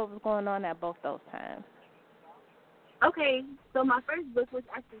 tell us what was going on at both those times. Okay, so my first book, which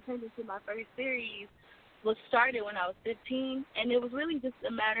actually turned into my first series, was started when I was 15, and it was really just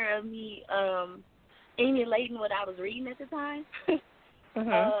a matter of me emulating what I was reading at the time.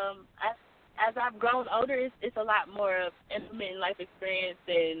 As I've grown older, it's a lot more of intimate life experience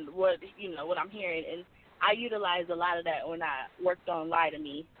than what I'm hearing, and I utilized a lot of that when I worked on Lie to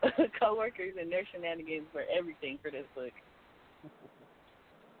Me. Coworkers and their shenanigans were everything for this book.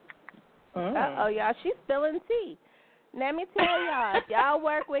 Uh-oh, y'all, she's spilling tea. Let me tell y'all, if y'all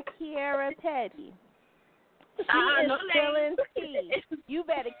work with Kierra Petty, she is spilling tea. You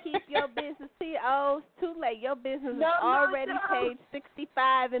better keep your business tea. Oh, it's too late. Your business is already page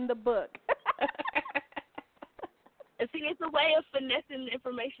 65 in the book. And see, it's a way of finessing the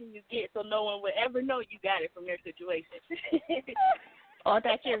information you get so no one would ever know you got it from their situation. Or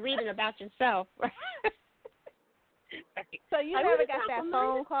that you're reading about yourself. So you never got that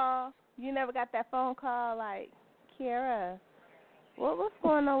phone call? You never got that phone call like, Kierra, what's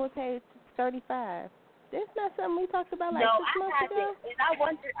going on with page 35? This not something we talked about like 6 months ago? And I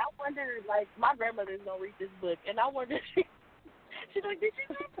wonder, like, my grandmother's going to read this book, and I wonder, she's like, did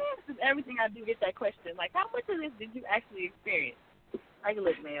you get this? And everything I do get that question, like, how much of this did you actually experience? Like,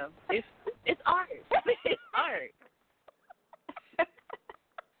 look, ma'am, it's art. It's art.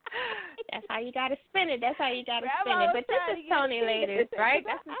 That's how you gotta spin it. But this is Toni, ladies, right?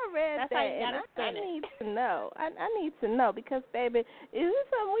 I read that's that, how you gotta and spin I need to know. I need to know, because, baby, is this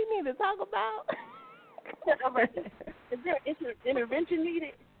something we need to talk about? Is there intervention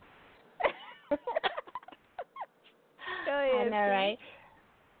needed? Go ahead, I know, right?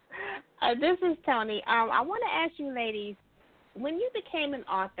 This is Toni. I want to ask you, ladies, when you became an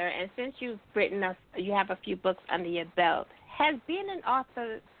author, and since you've you have a few books under your belt, has being an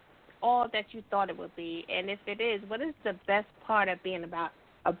author all that you thought it would be? And if it is, what is the best part of being an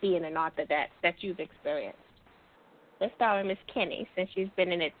author that you've experienced? Let's start with Miss Kenni, since she's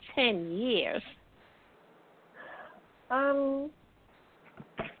been in it 10 years.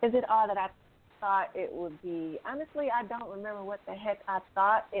 Is it all that I thought it would be? Honestly, I don't remember what the heck I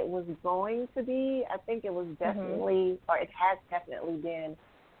thought it was going to be. I think it was definitely, or it has definitely been,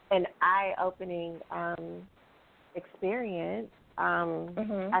 an eye-opening experience.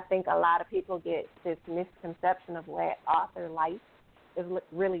 I think a lot of people get this misconception of what author life is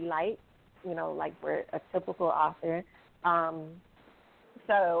really like, like for a typical author.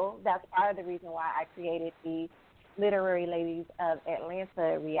 So that's part of the reason why I created the Literary Ladies of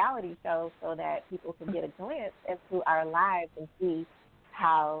Atlanta reality show, so that people can get a glimpse into our lives and see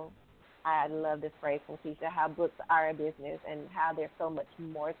how, I love this phrase from Keisha, how books are a business and how there's so much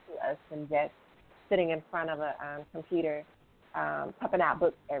more to us than just sitting in front of a computer pumping out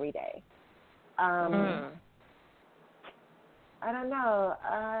books every day. I don't know.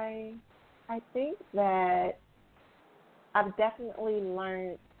 I think that I've definitely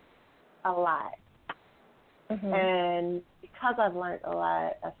learned a lot. And because I've learned a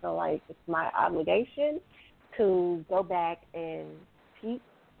lot, I feel like it's my obligation to go back and teach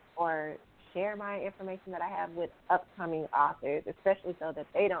or share my information that I have with upcoming authors, especially so that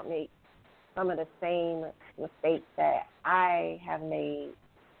they don't make some of the same mistakes that I have made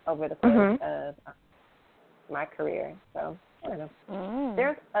over the course of my career. So, I don't know.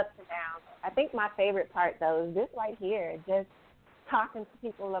 There's ups and downs. I think my favorite part, though, is this right here, just talking to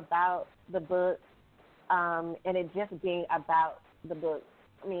people about the book, and it just being about the book.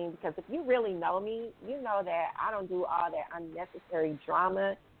 I mean, because if you really know me, you know that I don't do all that unnecessary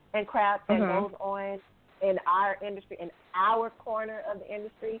drama and crap that goes on in our industry, in our corner of the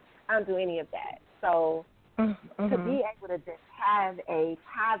industry. I don't do any of that. So to be able to just have a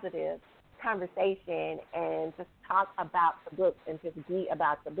positive conversation and just talk about the book and just be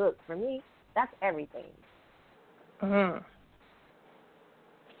about the book, for me, that's everything.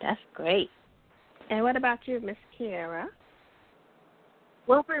 That's great. And what about you, Miss Kierra?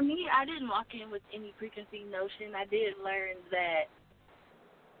 Well, for me, I didn't walk in with any preconceived notion. I did learn that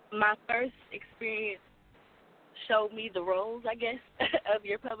my first experience showed me the roles, I guess, of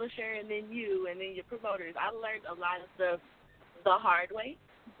your publisher and then you and then your promoters. I learned a lot of stuff the hard way,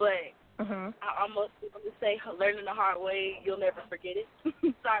 but I almost want to say learning the hard way, you'll never forget it.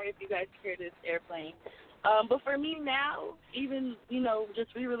 Sorry if you guys hear this airplane. But for me now, even,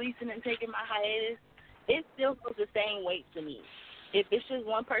 just re-releasing and taking my hiatus, it still feels the same weight to me. If it's just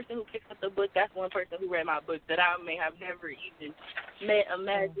one person who picks up the book, that's one person who read my book that I may have never even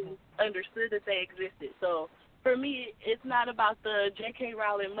imagined, understood that they existed. So for me, it's not about the J.K.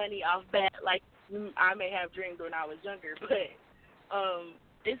 Rowling money off bat like I may have dreamed when I was younger, but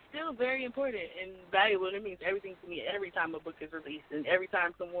it's still very important and valuable. It means everything to me every time a book is released and every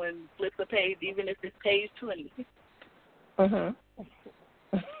time someone flips a page, even if it's page 20.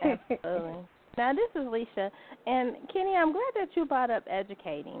 Absolutely. Now, this is Lissha. And, Kenni, I'm glad that you brought up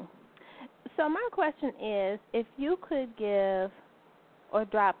educating. So my question is, if you could give or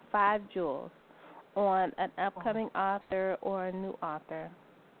drop 5 jewels on an upcoming author or a new author,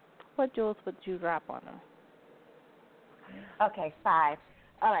 what jewels would you drop on them? Okay, 5.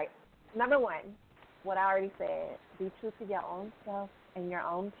 All right. Number 1, what I already said, be true to your own self and your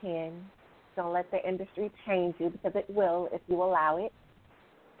own pen. Don't let the industry change you, because it will if you allow it.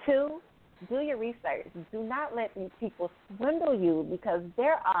 2, do your research. Do not let these people swindle you, because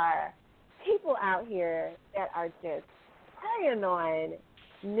there are people out here that are just preying on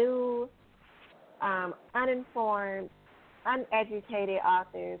new, uninformed, uneducated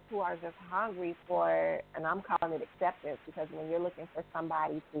authors who are just hungry for, and I'm calling it acceptance, because when you're looking for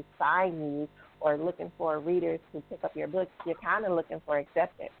somebody to sign you or looking for readers to pick up your book, you're kind of looking for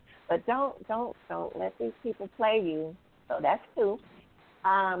acceptance. But don't let these people play you. So that's 2.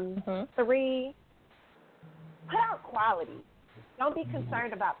 3, put out quality. Don't be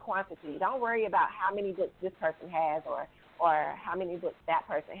concerned about quantity. Don't worry about how many books this person has or how many books that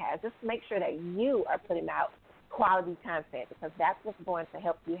person has. Just make sure that you are putting out quality content, because that's what's going to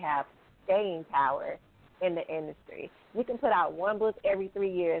help you have staying power in the industry. You can put out 1 book every 3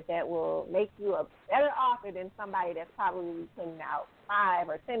 years that will make you a better author than somebody that's probably putting out 5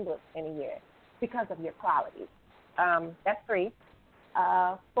 or 10 books in a year because of your quality. That's 3.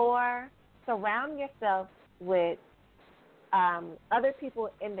 4, surround yourself with other people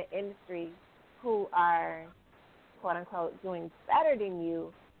in the industry who are, quote unquote, doing better than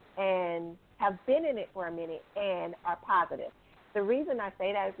you and have been in it for a minute and are positive. The reason I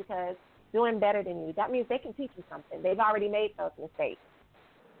say that is because doing better than you, that means they can teach you something. They've already made those mistakes.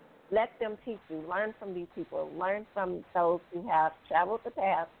 Let them teach you. Learn from these people. Learn from those who have traveled the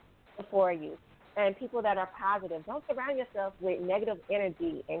path before you. And people that are positive. Don't surround yourself with negative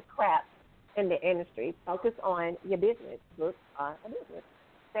energy and crap in the industry. Focus on your business. Books are a business.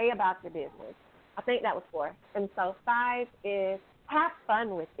 Stay about your business. I think that was 4. And so 5 is have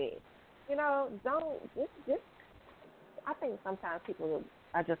fun with it. Don't just I think sometimes people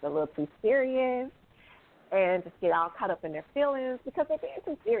are just a little too serious and just get all caught up in their feelings because they're being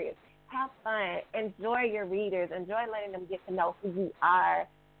too serious. Have fun. Enjoy your readers. Enjoy letting them get to know who you are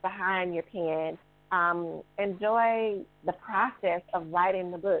behind your pen. enjoy the process of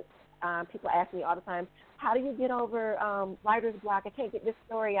writing the book. People ask me all the time, how do you get over writer's block? I can't get this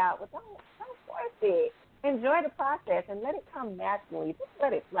story out. Well, don't force it. Enjoy the process and let it come naturally. Just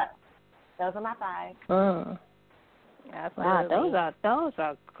let it flow. Those are my 5. Wow, those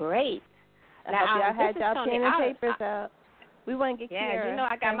are great. I hope y'all had y'all pen and papers out. We want to get Kierra. Yeah,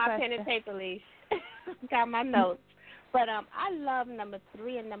 I got my pen and paper, Lissha. Got my notes. But I love number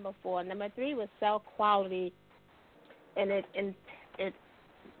 3 and number 4. Number 3 was sell quality, and it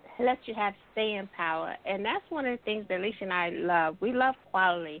lets you have staying power. And that's one of the things that Lissha and I love. We love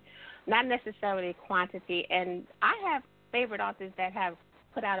quality, not necessarily quantity. And I have favorite authors that have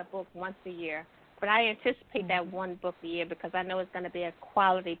put out a book once a year. But I anticipate that one book a year because I know it's going to be a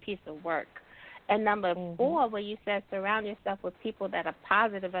quality piece of work. And number 4, where you said surround yourself with people that are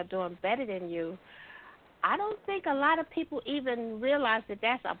positive or doing better than you, I don't think a lot of people even realize that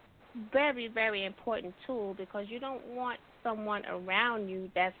that's a very, very important tool because you don't want someone around you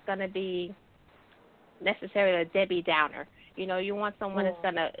that's going to be necessarily a Debbie Downer. You want someone that's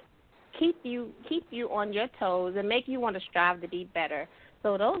going to keep you on your toes and make you want to strive to be better.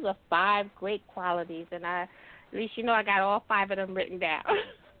 So those are 5 great qualities, and at least I got all 5 of them written down.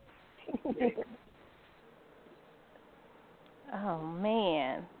 Oh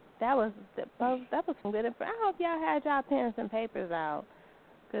man, that was some good information. I hope y'all had y'all pens and papers out,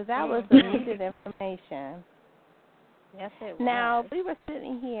 because that was some needed information. Yes, it was. Now we were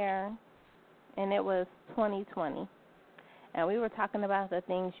sitting here, and it was 2020, and we were talking about the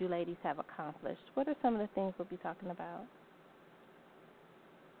things you ladies have accomplished. What are some of the things we'll be talking about?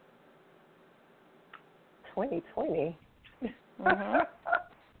 2020.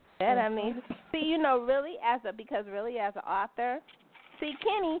 That I mean, see, really as an author, see,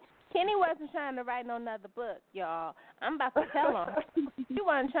 Kenny wasn't trying to write no another book, y'all. I'm about to tell him. She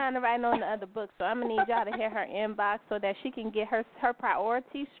wasn't trying to write no other book, so I'm gonna need y'all to hit her inbox so that she can get her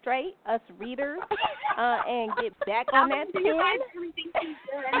priorities straight, us readers, and get back on that pen.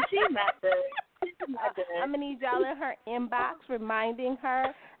 I'm gonna need y'all in her inbox reminding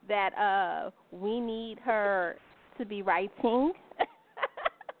her that we need her to be writing.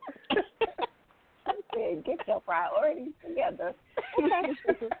 Get your priorities together.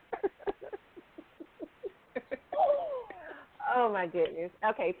 Oh, my goodness.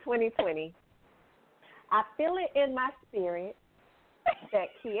 Okay, 2020. I feel it in my spirit that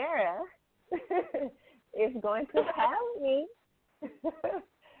Kierra is going to have me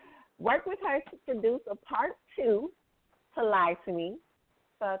work with her to produce a part 2 to Lie to Me.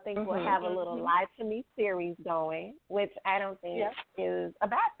 So I think we'll have a little Lie to Me series going, which I don't think is a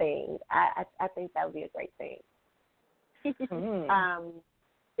bad thing. I think that would be a great thing. And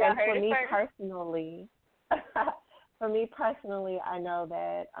for me personally, I know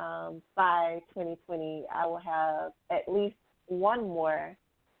that by 2020, I will have at least one more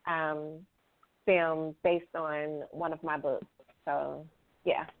film based on one of my books. So,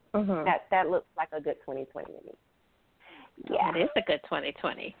 yeah, that looks like a good 2020 to me. Yeah, it is a good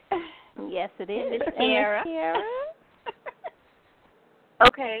 2020. Yes, it is. Kierra.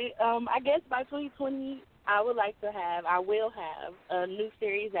 Okay, I guess by 2020, I will have a new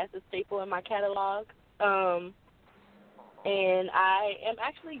series that's a staple in my catalog. And I am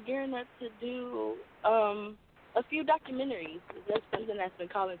actually gearing up to do a few documentaries. That's something that's been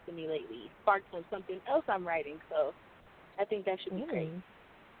calling to me lately, sparked from something else I'm writing. So I think that should be great.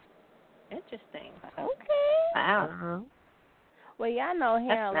 Interesting. Okay. Wow. Well, y'all know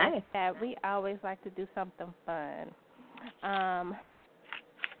here on that we always like to do something fun. I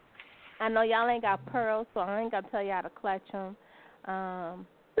know y'all ain't got pearls, so I ain't gonna tell y'all to clutch them.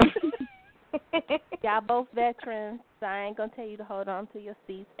 Y'all both veterans, so I ain't gonna tell you to hold on to your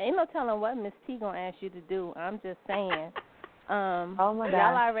seats. Ain't no telling what Miss T gonna ask you to do. I'm just saying. Oh my God.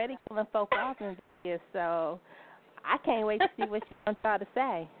 Y'all already killing folk off in this, so I can't wait to see what you want y'all to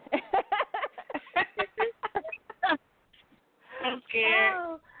say. I'm scared.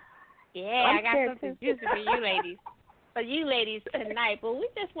 Oh. Yeah, I got something juicy for you ladies. For you ladies tonight. But we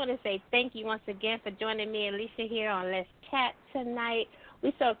just want to say thank you once again for joining me and Lissha here on Let's Chat tonight.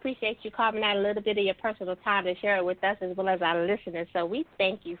 We so appreciate you carving out a little bit of your personal time to share it with us as well as our listeners. So we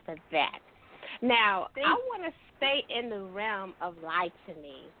thank you for that. Now, I want to stay in the realm of Lie to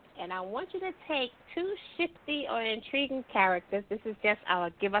Me. And I want you to take 2 shifty or intriguing characters. This is just,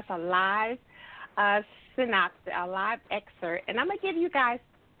 I'll give us a live synopsis, a live excerpt. And I'm going to give you guys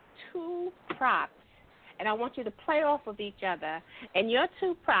 2 props. And I want you to play off of each other. And your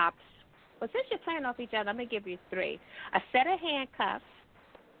 2 props, well, since you're playing off each other, I'm going to give you 3. A set of handcuffs,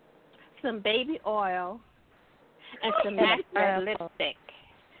 some baby oil, and some Maxwell lipstick.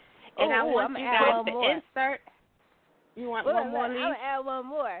 And I want you guys to insert. You want one more, I'm Lee? going to add one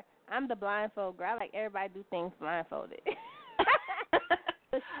more. I'm the blindfold girl. I like everybody do things blindfolded.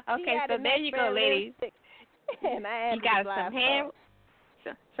 Okay, so there you go, ladies. And I you got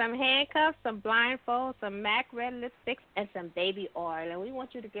some handcuffs, some blindfolds, some MAC red lipsticks, and some baby oil. And we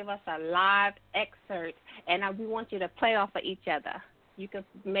want you to give us a live excerpt, and we want you to play off of each other. You can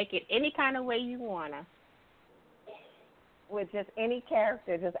make it any kind of way you want to. With just any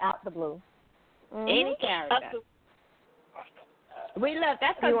character, just out the blue. Mm-hmm. Any character. We love,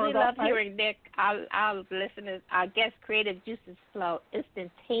 that's because we love hearing our listeners, our guest creative juices flow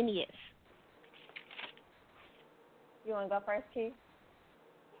instantaneous. You want to go first, Keith?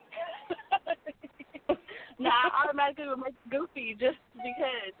 No, I automatically would make Goofy just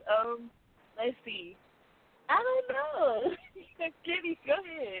because. Let's see. I don't know. Kenny, go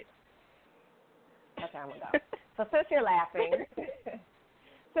ahead. Okay, I'm going to go. So since you're laughing,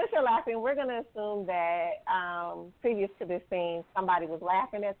 we're going to assume that previous to this scene, somebody was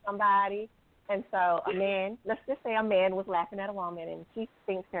laughing at somebody. And so a man, let's just say a man was laughing at a woman, and she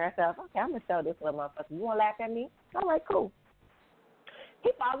thinks to herself, okay, I'm going to show this little motherfucker. You want to laugh at me? All right, cool.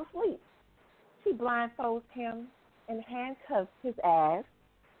 He falls asleep. She blindfolds him and handcuffs his ass.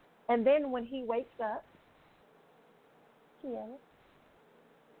 And then when he wakes up, Kierra.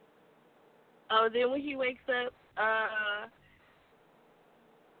 Oh, then when he wakes up, I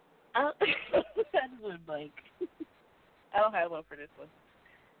just went blank. I don't have one for this one.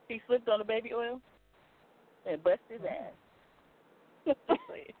 He slipped on the baby oil and busted his ass.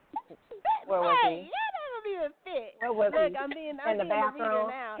 Where was he? That don't even fit. Where was Look, he? I'm in the bathroom.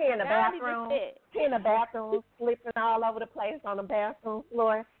 Now. He in the bathroom. He in the bathroom, slipping all over the place on the bathroom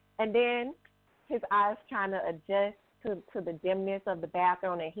floor. And then his eyes trying to adjust to the dimness of the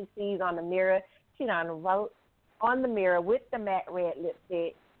bathroom, and he sees on the mirror, she done wrote on the mirror with the matte red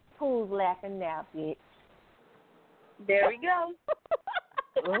lipstick, who's laughing now, bitch? There we go.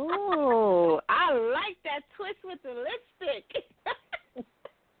 Ooh, I like that twist with the lipstick.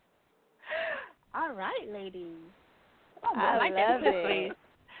 All right, ladies. I like that twist.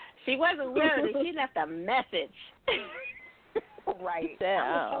 She wasn't wearing it. She left a message. Right.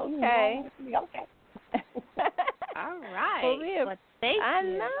 Okay. Okay. All right. Well, thank you. I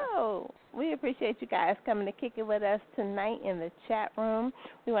know. We appreciate you guys coming to kick it with us tonight in the chat room.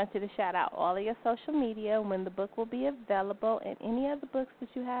 We want you to shout out all of your social media, when the book will be available, and any other books that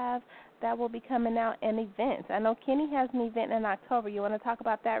you have that will be coming out, and events. I know Kenny has an event in October. You want to talk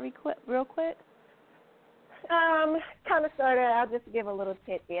about that real quick? Kind of, sort of. I'll just give a little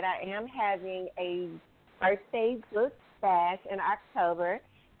tidbit. I am having a birthday book bash in October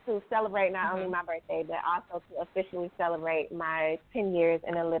to celebrate not only my birthday, but also to officially celebrate my 10 years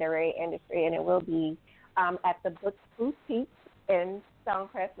in the literary industry. And it will be at the Book Boutique in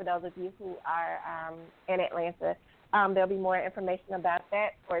Stonecrest for those of you who are in Atlanta. There'll be more information about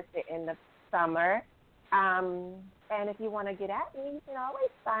that towards the end of summer. And if you want to get at me, you can always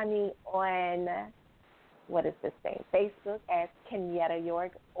find me on, what is this thing, Facebook as Kenyatta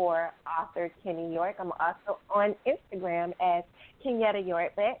York or author Kenny York. I'm also on Instagram as Kenyatta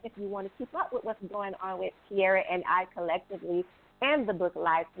York. But if you want to keep up with what's going on with Kierra and I collectively and the book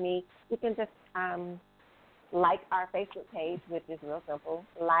Live to Me, you can just like our Facebook page, which is real simple,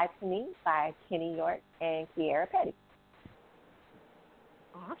 Live to Me by Kenny York and Kierra Petty.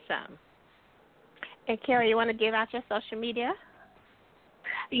 Awesome. And Kierra, you want to give out your social media?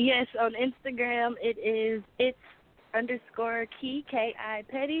 Yes, on Instagram it's _Key, K-I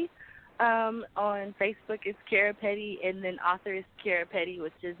Petty. On Facebook it's Kierra Petty, and then author is Kierra Petty,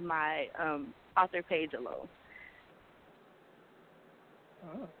 which is my author page alone.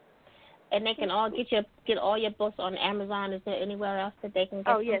 Oh. And they can all get all your books on Amazon. Is there anywhere else that they can get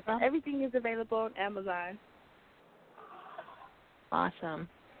them? Oh, yes, everything is available on Amazon. Awesome.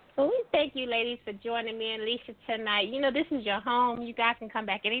 Well, we thank you, ladies, for joining me and Lissha tonight. You know, this is your home. You guys can come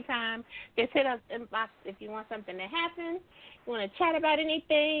back anytime. Just hit us inbox if you want something to happen. You want to chat about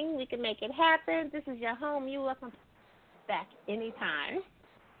anything, we can make it happen. This is your home. You're welcome back anytime.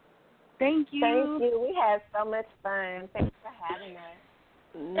 Thank you. Thank you. We had so much fun. Thanks for having us.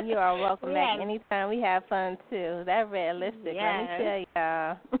 You are welcome back anytime. We have fun, too. That red lipstick, let me tell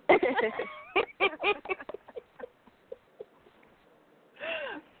y'all.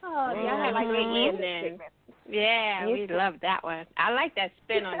 Oh, y'all have a great evening. Yeah, we love that one. I like that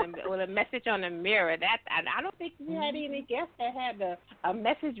spin on the with a message on the mirror. That I don't think we had any guests that had a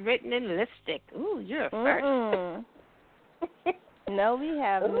message written in lipstick. Ooh, you're a first. No, we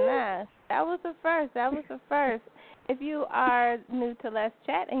have not. That was the first. If you are new to Let's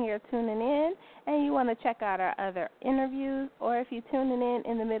Chat and you're tuning in and you want to check out our other interviews, or if you're tuning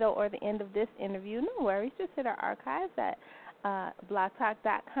in the middle or the end of this interview, no worries. Just hit our archives at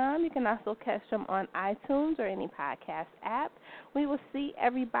blogtalk.com. You can also catch them on iTunes or any podcast app. We will see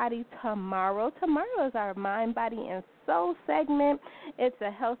everybody tomorrow. Tomorrow is our Mind, Body, and Soul segment. It's a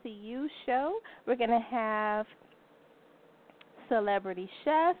Healthy You show. We're going to have celebrity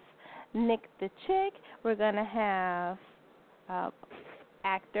chef Nick the Chick. We're going to have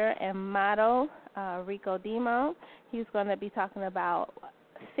actor and model Rico Demo. He's going to be talking about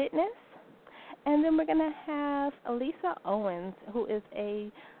fitness. And then we're going to have Lissha Owens, who is a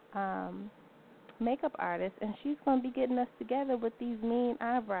makeup artist, and she's going to be getting us together with these mean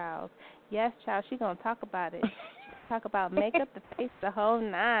eyebrows. Yes, child, she's going to talk about it. Talk about makeup, the face, the whole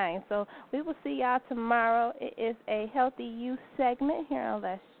nine. So we will see y'all tomorrow. It is a Healthy You segment here on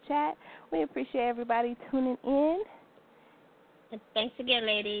Let's Chat. We appreciate everybody tuning in. And thanks again,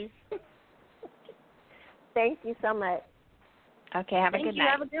 ladies. Thank you so much. Okay, have a good night.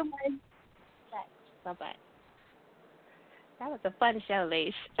 Have a good one. Bye-bye. That was a fun show,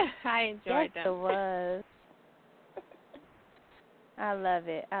 Lissha. I enjoyed them. Yes, it was. I love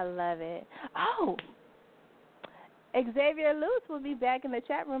it. I love it. Oh, Xavier Lewis will be back in the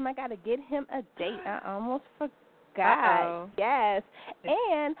chat room. I got to get him a date. I almost forgot. Uh-oh. Yes.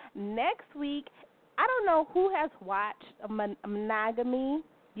 And next week, I don't know who has watched Monogamy.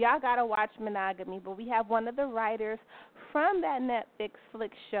 Y'all got to watch Monogamy, but we have one of the writers from that Netflix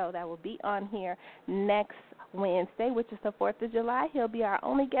flick show that will be on here next Wednesday, which is the 4th of July. He'll be our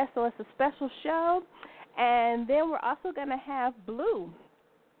only guest, so it's a special show. And then we're also going to have Blue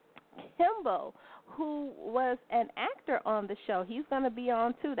Kimball, who was an actor on the show. He's going to be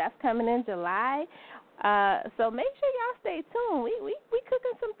on, too. That's coming in July. So make sure y'all stay tuned. We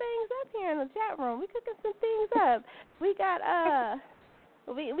cooking some things up here in the chat room. We cooking some things up. We got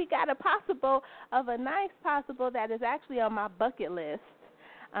we got a nice possible that is actually on my bucket list.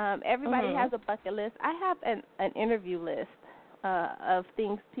 Everybody has a bucket list. I have an interview list of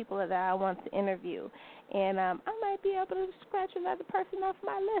people that I want to interview. And I might be able to scratch another person off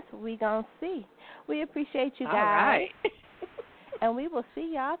my list. We gonna see. We appreciate you guys. All right. And we will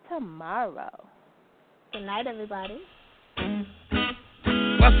see y'all tomorrow. Good night, everybody.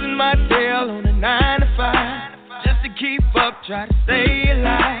 Busting my tail on a 9 to 5, just to keep up, try to stay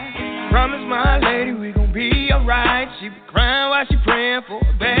alive. Promise my lady we gon' be alright. She be crying while she praying for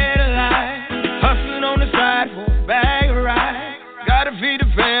a better life. Hustling on the side for a bag of rice. Gotta feed the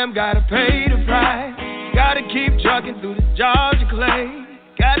fam, gotta pay the price. Gotta keep trucking through the Georgia clay.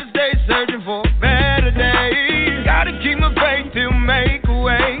 Gotta stay searching for a better day. Gotta keep my faith till make a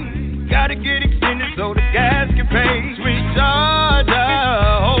way. Gotta get extended so the gas can pay. Sweet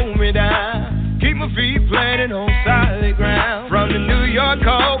Georgia, hold me down. Keep my feet planted on solid ground. From the New York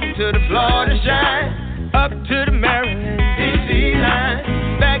cold to the Florida shine. Up to the Maryland, D.C.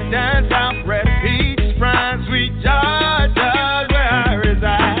 line. Back down south where the peaches prime. Sweet Georgia, where I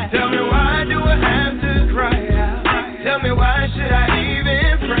reside. Tell me why do I have to cry out? Tell me why should I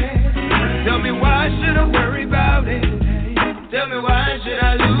even pray? Tell me why should I worry about it? Tell me why should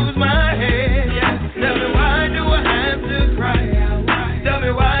I lose my head? Yeah. Tell me why do I have to cry out? Tell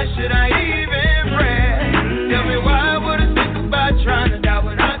me why should I even pray? Tell me why would I think about trying to die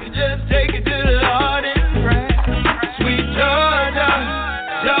when I could just take it to the Lord and pray? Sweet Georgia,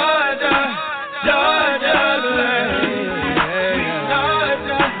 Georgia, Georgia, Georgia,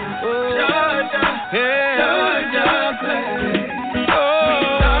 Georgia,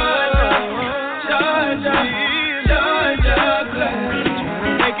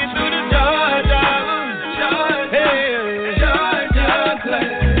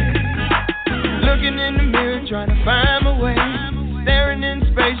 Georgia, find my way, staring in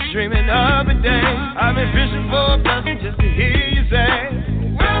space, dreaming of a day. I've been fishing for a blessing just to hear you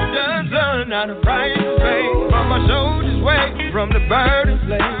say, well done, son, not a price to pay. But my shoulders weight from the burden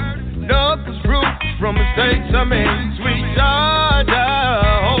slave. No, cause fruit from mistakes I made. Sweet Georgia,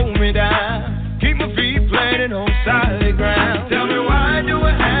 hold me down. Keep my feet planted on solid ground. Tell me why do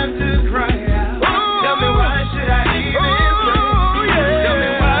I have to cry out? Tell me why should I even pray? Tell me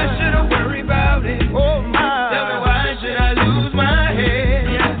why should I worry about it?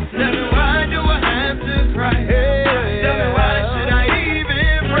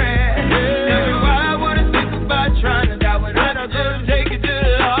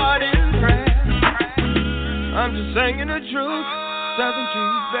 Singing the truth, Southern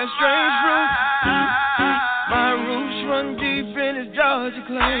trees bear strange fruit. My roots run deep in this Georgia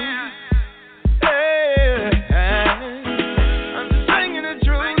clay. Hey, I'm just singing the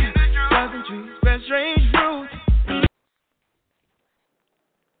truth, Southern trees bear strange fruit.